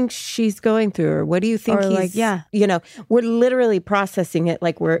you think she's going through? Or what do you think Or he's, like, yeah. We're literally processing it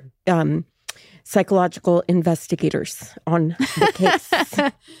like we're psychological investigators on the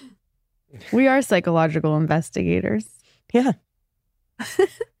case. We are psychological investigators. Yeah.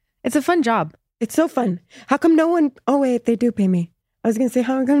 It's a fun job. It's so fun. How come no one, oh wait, they do pay me. I was going to say,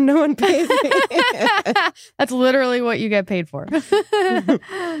 how come no one pays me? That's literally what you get paid for. you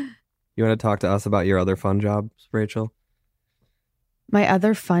want to talk to us about your other fun jobs, Rachel? My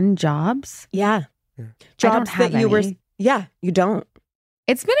other fun jobs? Yeah. I don't Jobs have that you were, any. yeah, you don't.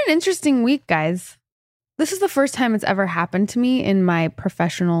 It's been an interesting week, guys. This is the first time it's ever happened to me in my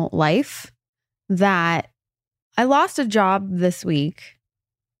professional life that I lost a job this week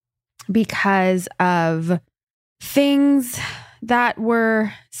because of things that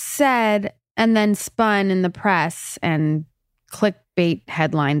were said and then spun in the press and clickbait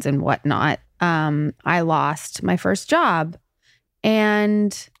headlines and whatnot. I lost my first job.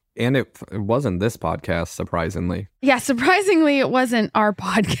 And it wasn't this podcast, surprisingly. yeah, surprisingly, it wasn't our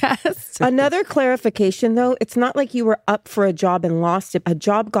podcast. Another clarification, though, it's not like you were up for a job and lost it. A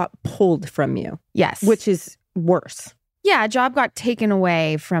job got pulled from you, Yes. which is worse. Yeah, a job got taken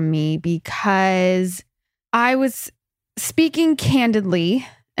away from me because I was speaking candidly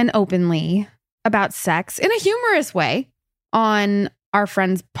and openly about sex in a humorous way on our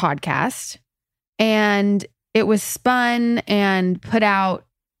friend's podcast. And it was spun and put out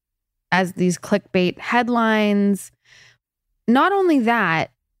as these clickbait headlines. Not only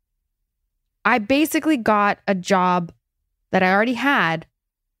that, I basically got a job that I already had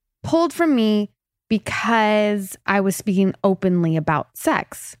pulled from me because I was speaking openly about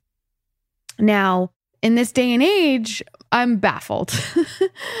sex. Now, in this day and age, I'm baffled.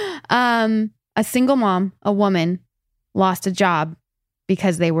 A single mom, a woman, lost a job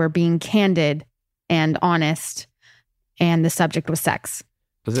because they were being candid and honest, and the subject was sex.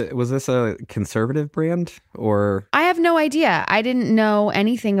 Was this a conservative brand, or I have no idea. I didn't know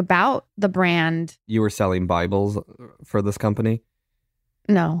anything about the brand. you were selling Bibles for this company?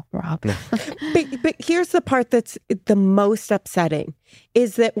 No, Rob. But here's the part that's the most upsetting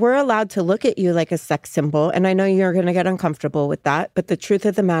is that we're allowed to look at you like a sex symbol. And I know you're going to get uncomfortable with that. But the truth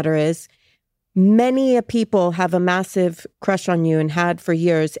of the matter is many people have a massive crush on you and had for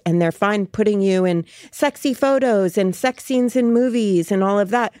years. And they're fine putting you in sexy photos and sex scenes in movies and all of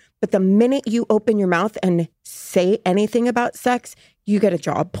that. But the minute you open your mouth and say anything about sex, you get a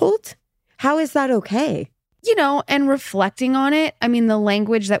job pulled. How is that okay? You know, and reflecting on it, I mean, the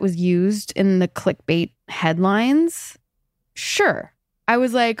language that was used in the clickbait headlines, sure. I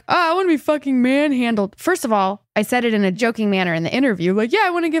was like, oh, I want to be fucking manhandled. First of all, I said it in a joking manner in the interview. Like, yeah, I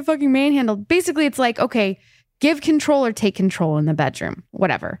want to get fucking manhandled. Basically, it's like, okay, give control or take control in the bedroom,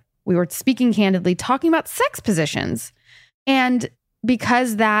 whatever. We were speaking candidly, talking about sex positions. And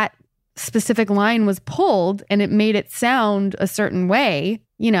because that specific line was pulled and it made it sound a certain way,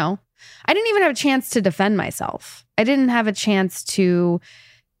 you know, I didn't even have a chance to defend myself. I didn't have a chance to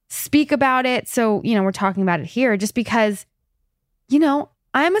speak about it. So, you know, we're talking about it here just because, you know,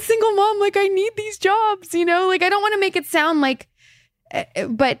 I'm a single mom. Like, I need these jobs, you know, like I don't want to make it sound like,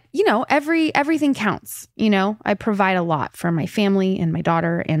 but you know, everything counts. You know, I provide a lot for my family and my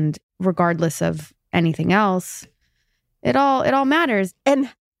daughter, and regardless of anything else, it all matters.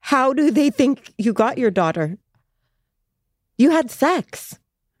 And how do they think you got your daughter? You had sex.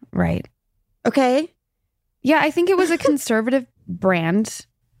 Right. Okay. Yeah, I think it was a conservative brand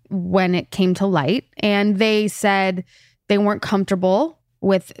when it came to light. And they said they weren't comfortable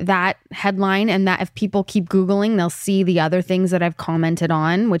with that headline, and that if people keep Googling, they'll see the other things that I've commented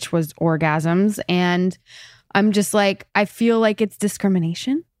on, which was orgasms. And I'm just like, I feel like it's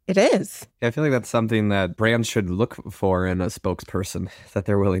discrimination. It is. Yeah, I feel like that's something that brands should look for in a spokesperson, that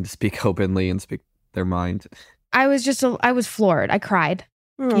they're willing to speak openly and speak their mind. I was floored. I cried.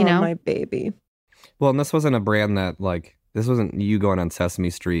 Oh, You know? my baby. Well, and this wasn't a brand that, like, this wasn't you going on Sesame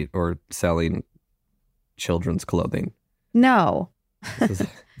Street or selling children's clothing. No. This is a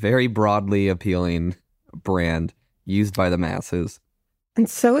very broadly appealing brand used by the masses. And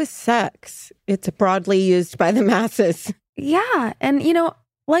so is sex. It's broadly used by the masses. Yeah. And, you know,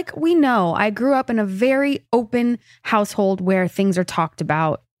 like we know, I grew up in a very open household where things are talked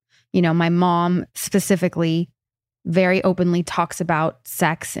about. You know, my mom specifically very openly talks about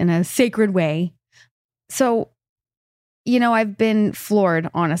sex in a sacred way. So, you know, I've been floored,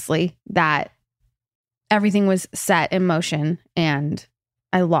 honestly, that everything was set in motion and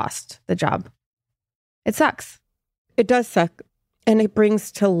I lost the job. It sucks. It does suck. And it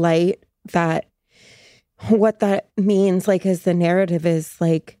brings to light that what that means, like, as the narrative is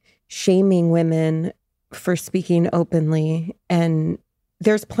like shaming women for speaking openly. And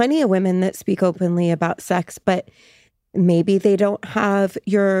there's plenty of women that speak openly about sex, but maybe they don't have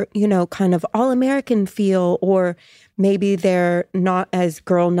your, you know, kind of all-American feel, or maybe they're not as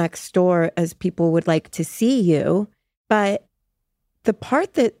girl next door as people would like to see you. But the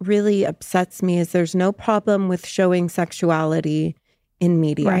part that really upsets me is there's no problem with showing sexuality in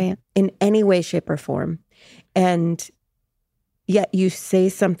media, Right. in any way, shape, or form. And yet you say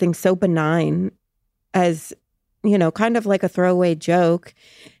something so benign as, you know, kind of like a throwaway joke.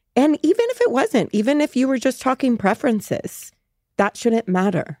 And even if it wasn't, even if you were just talking preferences, that shouldn't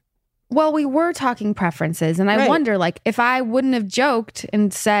matter. Well, we were talking preferences, and I Right. wonder, like, if I wouldn't have joked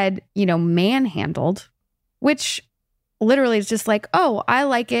and said, you know, manhandled, which literally is just like, oh, I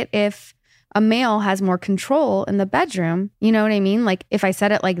like it if a male has more control in the bedroom. You know what I mean? Like, if I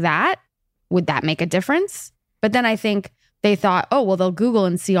said it like that, would that make a difference? But then I think they thought, oh, well, they'll Google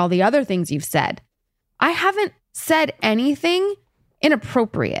and see all the other things you've said. I haven't said anything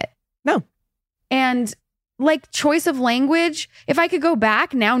inappropriate. No. And like choice of language, if I could go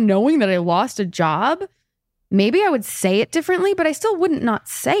back now knowing that I lost a job, maybe I would say it differently, but I still wouldn't not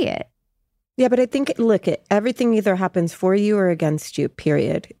say it. Yeah, but I think, look, everything either happens for you or against you,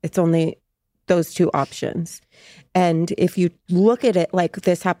 period. It's only those two options. And if you look at it like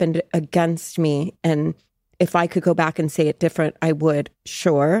this happened against me, and if I could go back and say it different, I would,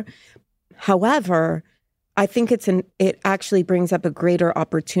 sure. However, I think it actually brings up a greater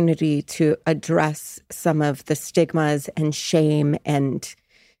opportunity to address some of the stigmas and shame and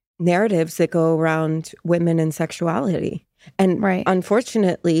narratives that go around women and sexuality. And Right.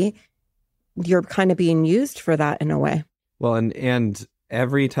 unfortunately, you're kind of being used for that in a way. Well, and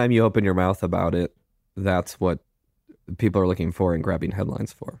every time you open your mouth about it, that's what people are looking for and grabbing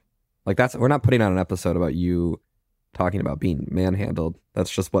headlines for. Like, we're not putting on an episode about you talking about being manhandled.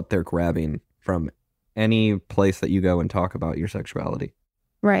 That's just what they're grabbing from any place that you go and talk about your sexuality.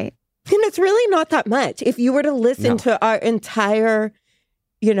 Right. And it's really not that much. If you were to listen No. to our entire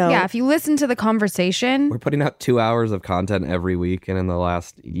you know. Yeah, if you listen to the conversation. We're putting out 2 hours of content every week. And in the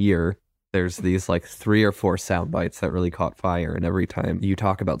last year, there's these like 3 or 4 sound bites that really caught fire. And every time you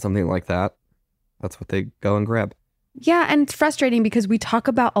talk about something like that, that's what they go and grab. Yeah, and it's frustrating because we talk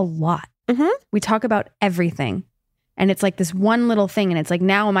about a lot. We talk about everything. And it's like this one little thing. And it's like,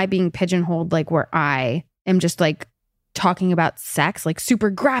 now am I being pigeonholed like where I am just like talking about sex like super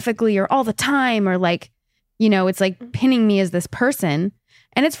graphically or all the time, or like, you know, it's like pinning me as this person.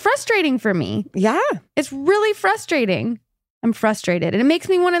 And it's frustrating for me. Yeah. It's really frustrating. I'm frustrated. And it makes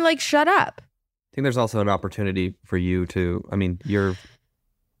me want to like shut up. I think there's also an opportunity for you to, I mean, you're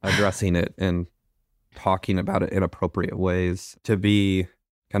addressing it and talking about it in appropriate ways to be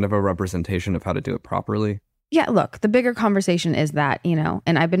kind of a representation of how to do it properly. Yeah, look, the bigger conversation is that, you know,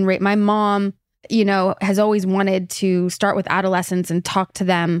 and I've been my mom, you know, has always wanted to start with adolescents and talk to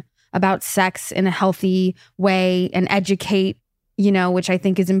them about sex in a healthy way and educate, you know, which I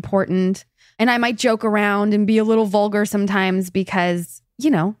think is important. And I might joke around and be a little vulgar sometimes because, you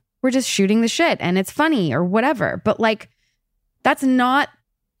know, we're just shooting the shit and it's funny or whatever. But like, that's not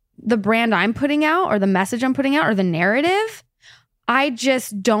the brand I'm putting out or the message I'm putting out or the narrative. I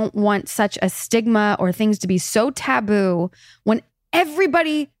just don't want such a stigma or things to be so taboo when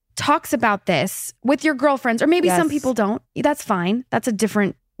everybody talks about this with your girlfriends, or maybe some people don't. That's fine. That's a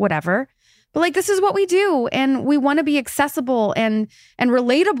different whatever. But like, this is what we do. And we want to be accessible and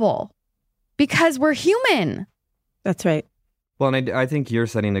relatable because we're human. That's right. Well, and I think you're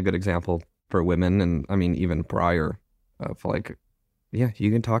setting a good example for women. And I mean, even prior of like, yeah,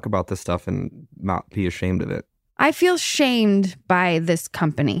 you can talk about this stuff and not be ashamed of it. I feel shamed by this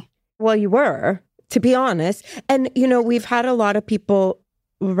company. Well, you were, to be honest. And, you know, we've had a lot of people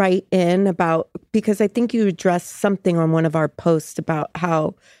write in about, because I think you addressed something on one of our posts about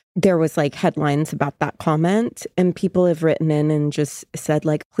how there was like headlines about that comment, and people have written in and just said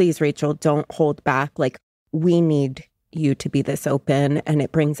like, please, Rachel, don't hold back. Like, we need you to be this open, and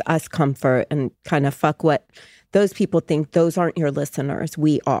it brings us comfort, and kind of fuck what those people think. Those aren't your listeners.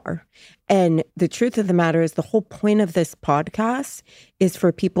 We are. And the truth of the matter is, the whole point of this podcast is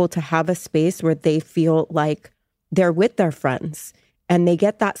for people to have a space where they feel like they're with their friends and they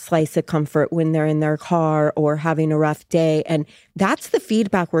get that slice of comfort when they're in their car or having a rough day. And that's the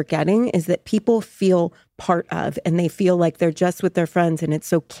feedback we're getting, is that people feel part of, and they feel like they're just with their friends, and it's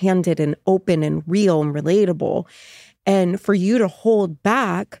so candid and open and real and relatable. And for you to hold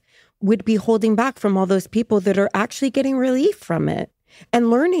back would be holding back from all those people that are actually getting relief from it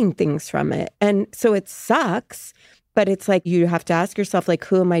and learning things from it. And so it sucks, but it's like, you have to ask yourself, like,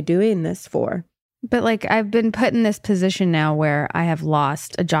 who am I doing this for? But like, I've been put in this position now where I have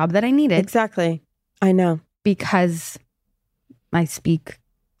lost a job that I needed. Exactly. I know. Because I speak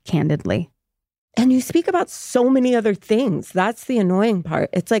candidly. And you speak about so many other things. That's the annoying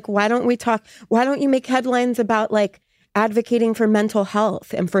part. It's like, why don't you make headlines about like advocating for mental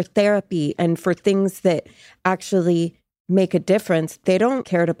health and for therapy and for things that actually make a difference? They don't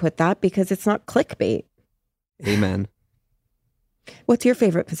care to put that because it's not clickbait. Amen. What's your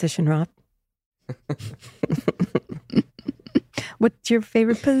favorite position, Rob? What's your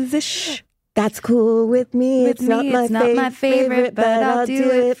favorite position? That's cool with me. It's not my favorite, but I'll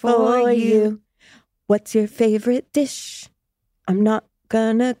do it for you. What's your favorite dish? I'm not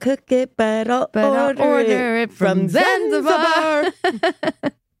gonna cook it, but I'll order it from Zanzibar.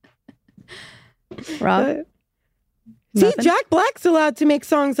 Rob? See, Nothing? Jack Black's allowed to make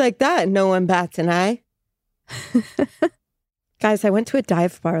songs like that. No one bats an eye. Guys, I went to a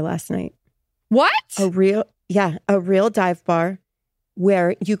dive bar last night. What? A real dive bar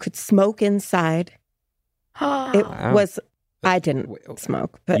where you could smoke inside. It Wow. was, I didn't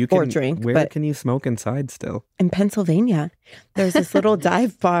smoke, or drink. Where but can you smoke inside still? in Pennsylvania, there's this little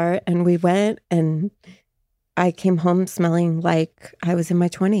dive bar, and we went, and I came home smelling like I was in my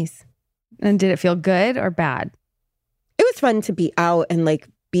 20s. And did it feel good or bad? It was fun to be out and like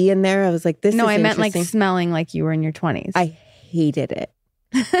be in there. I was like, this is I meant like interesting. smelling like you were in your 20s. I hated it.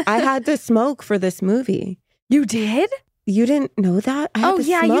 I had to smoke for this movie. You did? You didn't know that? I had to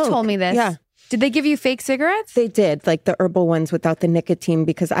You smoke. told me this. Yeah. Did they give you fake cigarettes? They did, like the herbal ones without the nicotine,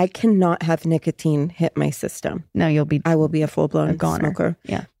 because I cannot have nicotine hit my system. No, I will be a full-blown a goner. smoker.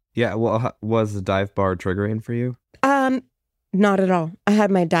 Yeah. Yeah. Well, was the dive bar triggering for you? Not at all. I had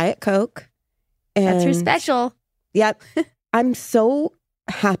my Diet Coke. And That's your special. Yep. I'm so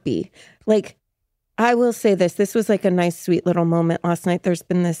happy. Like, I will say this. This was like a nice, sweet little moment last night. There's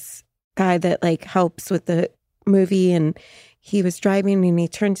been this guy that like helps with the movie, and he was driving and he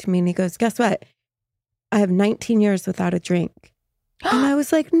turned to me and he goes, guess what? I have 19 years without a drink. And I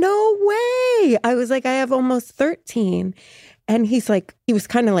was like, no way. I was like, I have almost 13. And he was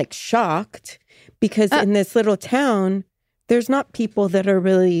kind of like shocked because in this little town, there's not people that are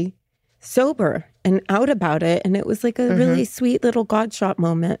really sober and out about it. And it was like a really sweet little God shot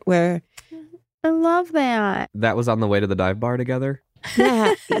moment where I love that. That was on the way to the dive bar together?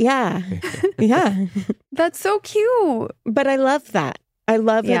 yeah. That's so cute. But I love that. I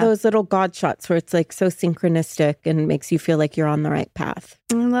love those little God shots where it's like so synchronistic and makes you feel like you're on the right path.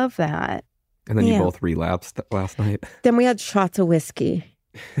 I love that. And then you both relapsed last night. Then we had shots of whiskey.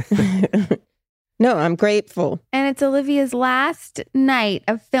 No, I'm grateful. And it's Olivia's last night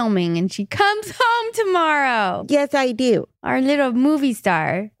of filming, and she comes home tomorrow. Yes, I do. Our little movie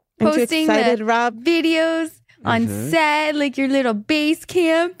star. I'm too Posting excited, the Rob. videos on set, like your little base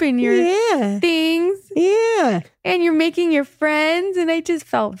camp and your things. Yeah. And you're making your friends. And I just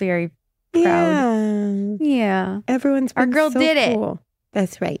felt very proud. Yeah. Everyone's been Our girl so did cool.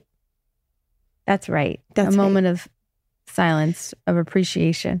 That's right. That's right. That's a moment of silence, of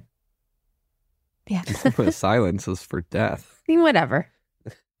appreciation. Yeah. Silence is for death. Whatever.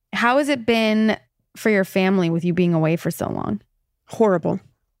 How has it been for your family with you being away for so long? Horrible.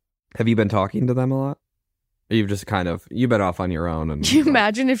 Have you been talking to them a lot? Or you've just you've been off on your own. And can you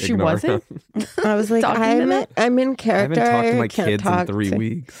imagine if she wasn't? I was like, I'm in character. I haven't talked to my can't kids talk in 3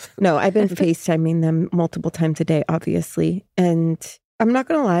 weeks. No, I've been FaceTiming them multiple times a day, obviously. And I'm not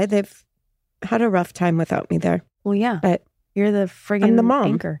going to lie, they've had a rough time without me there. Well, yeah. But you're the friggin' I'm the mom.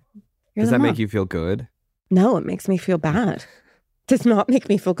 anchor. You're Does the that mom. make you feel good? No, it makes me feel bad. Does not make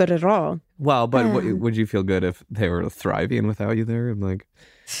me feel good at all. Well, but would you feel good if they were thriving without you there? And like,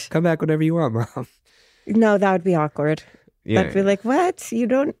 come back whenever you want, Mom. No, that would be awkward. Yeah, I'd be like, what? You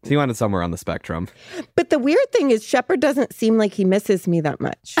don't... So you wanted somewhere on the spectrum. But the weird thing is Shepard doesn't seem like he misses me that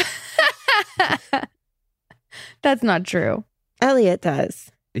much. That's not true. Elliot does.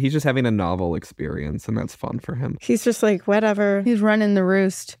 He's just having a novel experience, and that's fun for him. He's just like, whatever. He's running the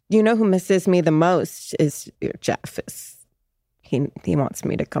roost. You know who misses me the most is Jeff. He wants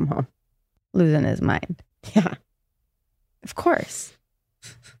me to come home. Losing his mind. Yeah. Of course.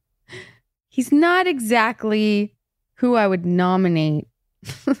 He's not exactly who I would nominate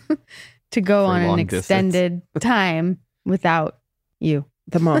to go For on an long extended time without you.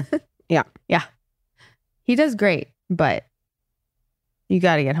 The mom. Yeah. Yeah. He does great, but you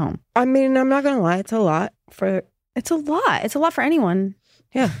got to get home. I mean, I'm not going to lie. It's a lot for... It's a lot. It's a lot for anyone.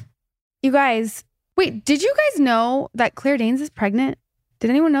 Yeah. You guys, wait, did you guys know that Claire Danes is pregnant? Did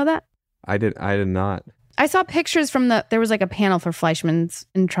anyone know that? I did not. I saw pictures from there was like a panel for Fleischman's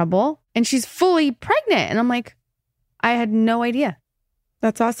in Trouble, and she's fully pregnant. And I'm like, I had no idea.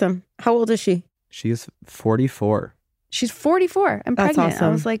 That's awesome. How old is she? She is 44. She's 44 and That's pregnant. awesome.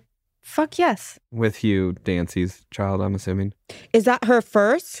 I was like, fuck yes. With Hugh Dancy's child, I'm assuming. Is that her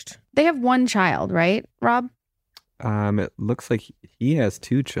first? They have one child, right, Rob? It looks like he has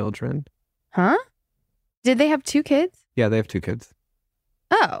 2 children. Huh? Did they have 2 kids? Yeah, they have 2 kids.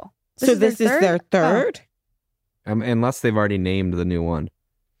 Oh. So this is their third? Unless they've already named the new one.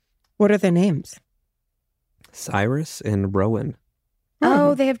 What are their names? Cyrus and Rowan.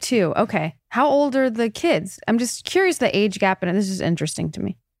 Oh, they have 2. Okay. How old are the kids? I'm just curious the age gap, and this is interesting to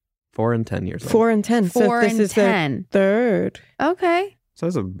me. 4 and 10 years old. 4 and 10. 4 so this and is 10. their third. Okay. So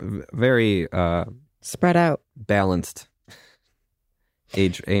it's a very Spread out. balanced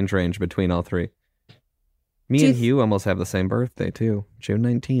age range between all 3. Me and Hugh almost have the same birthday, too. June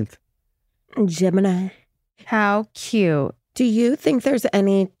 19th. Gemini. How cute. Do you think there's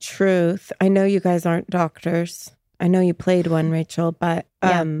any truth? I know you guys aren't doctors. I know you played one, Rachel, but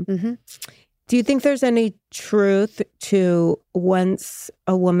do you think there's any truth to once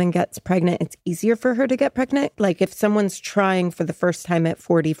a woman gets pregnant, it's easier for her to get pregnant? Like if someone's trying for the first time at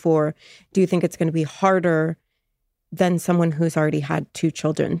 44, do you think it's going to be harder than someone who's already had 2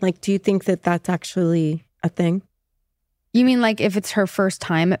 children? Like, do you think that that's actually a thing? You mean like if it's her first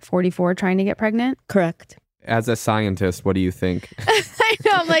time at 44 trying to get pregnant? Correct. As a scientist, what do you think? I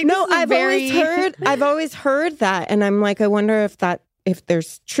know. I'm like, No, I've always heard that. And I'm like, I wonder if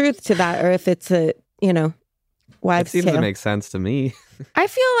there's truth to that or if it's a, It wives' seems tale. to make sense to me. I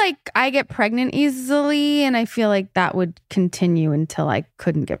feel like I get pregnant easily, and I feel like that would continue until I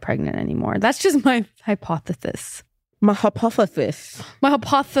couldn't get pregnant anymore. That's just my hypothesis. My hypothesis. My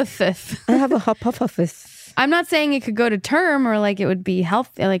hypothesis. I have a hypothesis. I'm not saying it could go to term or like it would be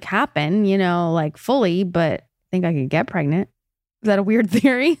healthy, like happen, like fully, but I think I could get pregnant. Is that a weird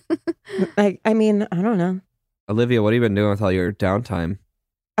theory? I mean, I don't know. Olivia, what have you been doing with all your downtime?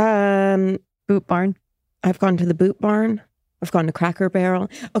 Boot barn. I've gone to the boot barn. I've gone to Cracker Barrel.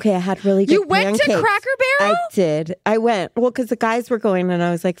 Okay, I had really good You went to pancakes. Cracker Barrel? I did. I went. Well, because the guys were going and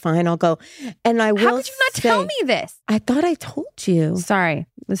I was like, fine, I'll go. And I will How could you not tell me this? I thought I told you. Sorry,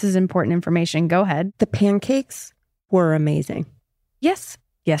 this is important information. Go ahead. The pancakes were amazing. Yes.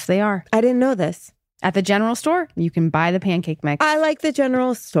 Yes, they are. I didn't know this. At the general store, you can buy the pancake mix. I like the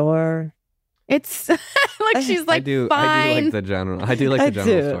general store. It's like she's like, I do fine. like the general. I do like the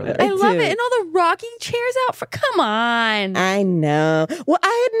general store. There. I love do. it. And all the rocking chairs out for, come on. I know. Well,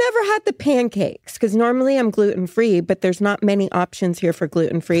 I had never had the pancakes because normally I'm gluten-free, but there's not many options here for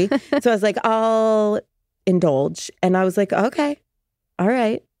gluten-free. So I was like, I'll indulge. And I was like, okay, all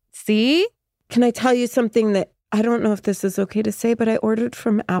right. See? Can I tell you something that I don't know if this is okay to say, but I ordered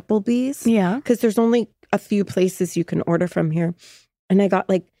from Applebee's. Yeah. Because there's only a few places you can order from here. And I got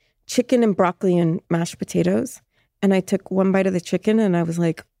like chicken and broccoli and mashed potatoes. And I took one bite of the chicken and I was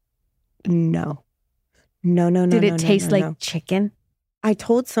like, no. Did it taste like chicken? I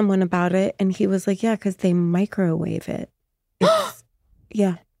told someone about it and he was like, yeah, because they microwave it.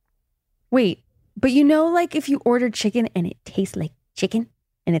 Yeah. Wait, but you know, like if you order chicken and it tastes like chicken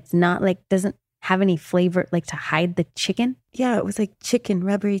and it's not like, doesn't have any flavor, like to hide the chicken? Yeah, it was like chicken,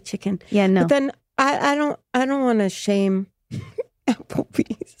 rubbery chicken. Yeah, no. But then I don't want to shame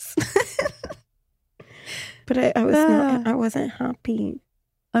Applebee's. But I wasn't happy.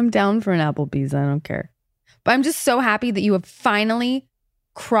 I'm down for an Applebee's. I don't care. But I'm just so happy that you have finally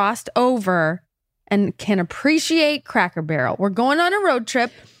crossed over and can appreciate Cracker Barrel. We're going on a road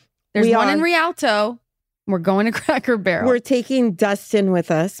trip. There's one in Rialto. We're going to Cracker Barrel. We're taking Dustin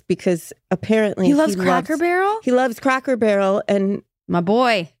with us because apparently he loves Cracker Barrel? He loves Cracker Barrel. And my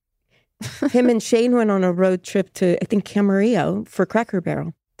boy. him and Shane went on a road trip to, I think, Camarillo for Cracker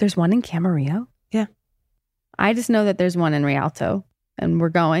Barrel. There's one in Camarillo? Yeah. I just know that there's one in Rialto and we're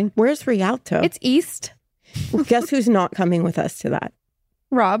going. Where's Rialto? It's east. Well, guess who's not coming with us to that?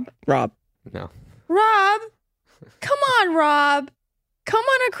 Rob. No. Rob. Come on, Rob. Come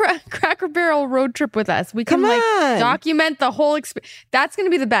on a Cracker Barrel road trip with us. We can document the whole experience. That's going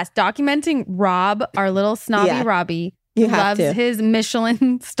to be the best. Documenting Rob, our little snobby Robbie, who loves his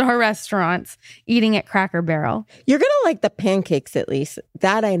Michelin star restaurants, eating at Cracker Barrel. You're going to like the pancakes at least.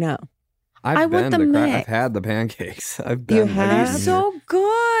 That I know. I've had the pancakes. I've been. You have? I've eaten So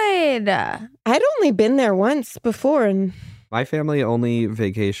good. I'd only been there once before. And my family only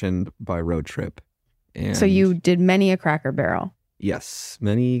vacationed by road trip. And so you did many a Cracker Barrel. Yes,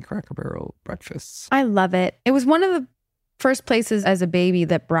 many Cracker Barrel breakfasts. I love it. It was one of the first places as a baby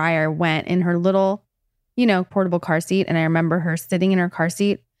that Briar went in her little, portable car seat. And I remember her sitting in her car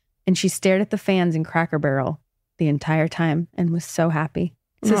seat and she stared at the fans in Cracker Barrel the entire time and was so happy.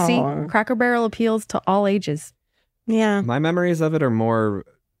 So see, Cracker Barrel appeals to all ages. Yeah. My memories of it are more,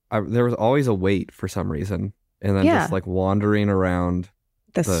 there was always a wait for some reason. And then just like wandering around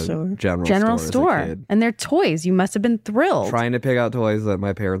the general store as a kid. And they're toys. You must have been thrilled. Trying to pick out toys that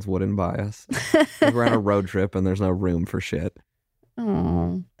my parents wouldn't buy us. We're on a road trip and there's no room for shit.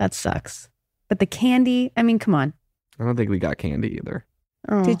 Oh, that sucks. But the candy, I mean, come on. I don't think we got candy either.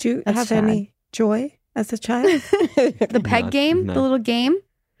 Oh, did you have any joy as a child? The peg game? No. The little game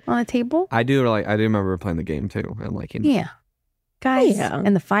on a table? I do remember playing the game too and liking it. Yeah. Guys,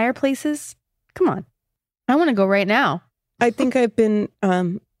 and the fireplaces. Come on. I want to go right now. I think I've been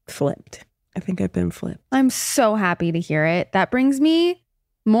flipped. I'm so happy to hear it. That brings me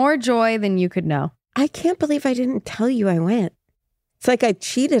more joy than you could know. I can't believe I didn't tell you I went. It's like I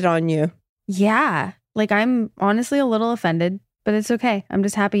cheated on you. Yeah. Like I'm honestly a little offended, but it's okay. I'm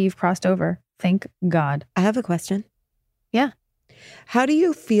just happy you've crossed over. Thank God. I have a question. Yeah. How do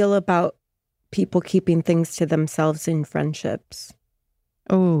you feel about people keeping things to themselves in friendships?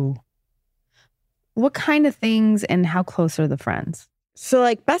 Oh. What kind of things and how close are the friends? So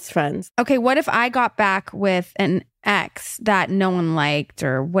like best friends. Okay, what if I got back with an ex that no one liked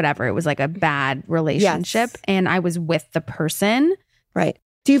or whatever? It was like a bad relationship and I was with the person. Right.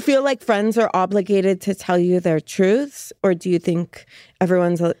 Do you feel like friends are obligated to tell you their truths? Or do you think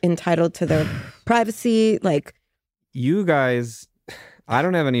everyone's entitled to their privacy? Like you guys, I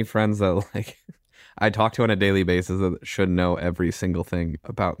don't have any friends that like I talk to on a daily basis that should know every single thing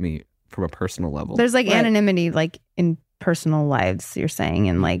about me from a personal level. There's like anonymity like in personal lives, you're saying,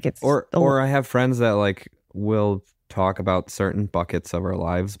 and like it's or I have friends that like will talk about certain buckets of our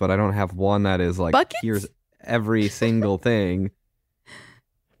lives, but I don't have one that is like here's every single thing.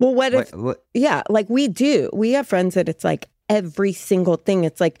 Well, what if like we do. We have friends that it's like every single thing.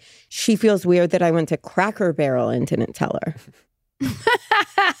 It's like she feels weird that I went to Cracker Barrel and didn't tell her.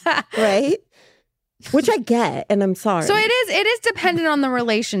 Right? Which I get, and I'm sorry. So it is dependent on the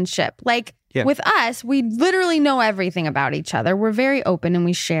relationship. Like Yeah. With us, we literally know everything about each other. We're very open and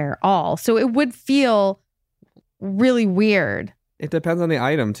we share all. So it would feel really weird. It depends on the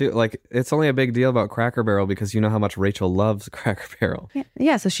item too. Like, it's only a big deal about Cracker Barrel because you know how much Rachel loves Cracker Barrel.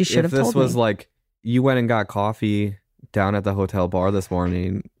 Yeah, so she should have told me. If this was like, you went and got coffee down at the hotel bar this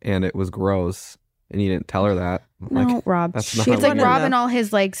morning and it was gross and you didn't tell her that. No, like, Rob. That's It's not like weird. Rob and all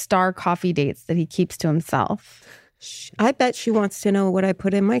his like star coffee dates that he keeps to himself. I bet she wants to know what I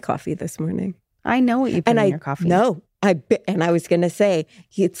put in my coffee this morning. I know what you put in your coffee. No, and I was going to say,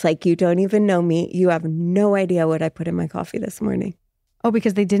 it's like, you don't even know me. You have no idea what I put in my coffee this morning. Oh,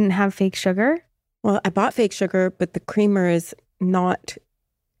 because they didn't have fake sugar? Well, I bought fake sugar, but the creamer is not,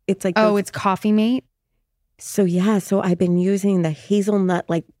 it's like, Oh, it's Coffee Mate? so yeah. So I've been using the hazelnut,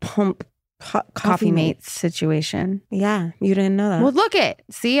 like pump Coffee Mate situation. Yeah. You didn't know that. Well, look it.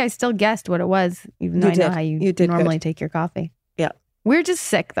 See, I still guessed what it was, even though You I know did. how you You did normally good. take your coffee. Yeah. We're just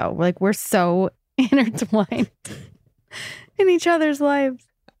sick, though. Like, we're so intertwined in each other's lives.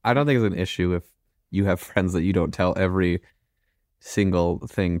 I don't think it's an issue if you have friends that you don't tell every single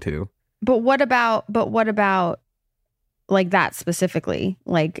thing to. But what about like that specifically?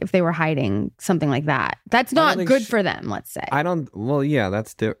 Like, if they were hiding something like that, that's don't not think good for them, let's say. Well, yeah,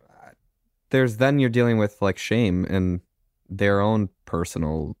 there's then you're dealing with like shame and their own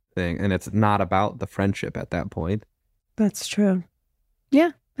personal thing. And it's not about the friendship at that point. That's true.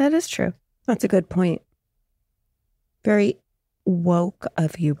 Yeah, that is true. That's a good point. Very woke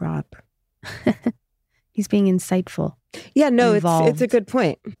of you, Rob. He's being insightful. Yeah, no, it's Involved. a good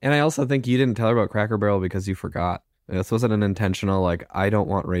point. And I also think you didn't tell her about Cracker Barrel because you forgot. This wasn't an intentional, like, I don't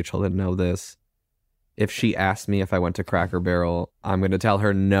want Rachel to know this. If she asked me if I went to Cracker Barrel, I'm going to tell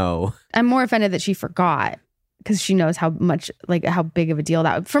her no. I'm more offended that she forgot because she knows how much, like, how big of a deal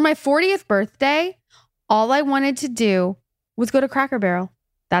that was. For my 40th birthday, all I wanted to do was go to Cracker Barrel.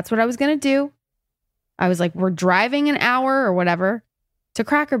 That's what I was going to do. I was like, we're driving an hour or whatever to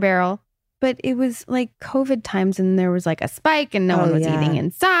Cracker Barrel. But it was like COVID times and there was like a spike and no one was eating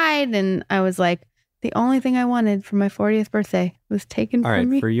inside. And I was like, the only thing I wanted for my 40th birthday was taken All from right,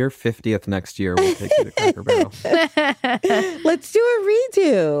 me. for your 50th next year, we'll take you to Cracker Barrel. Let's do a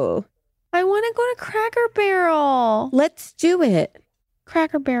redo. I want to go to Cracker Barrel. Let's do it.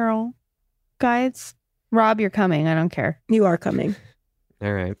 Cracker Barrel. Guys, Rob, you're coming. I don't care. You are coming.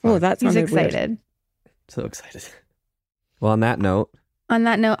 All right. Oh, fine. that's He's excited. So excited. Well, on that note,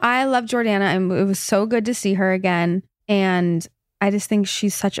 I love Jordana and it was so good to see her again. And I just think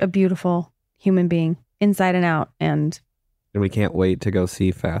she's such a beautiful human being inside and out. And we can't wait to go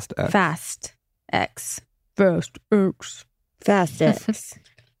see Fast X. Fast X. Fast X.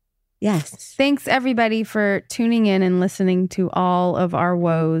 Yes. Thanks everybody for tuning in and listening to all of our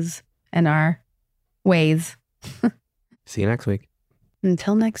woes and our ways. See you next week.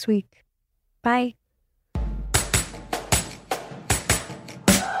 Until next week. Bye.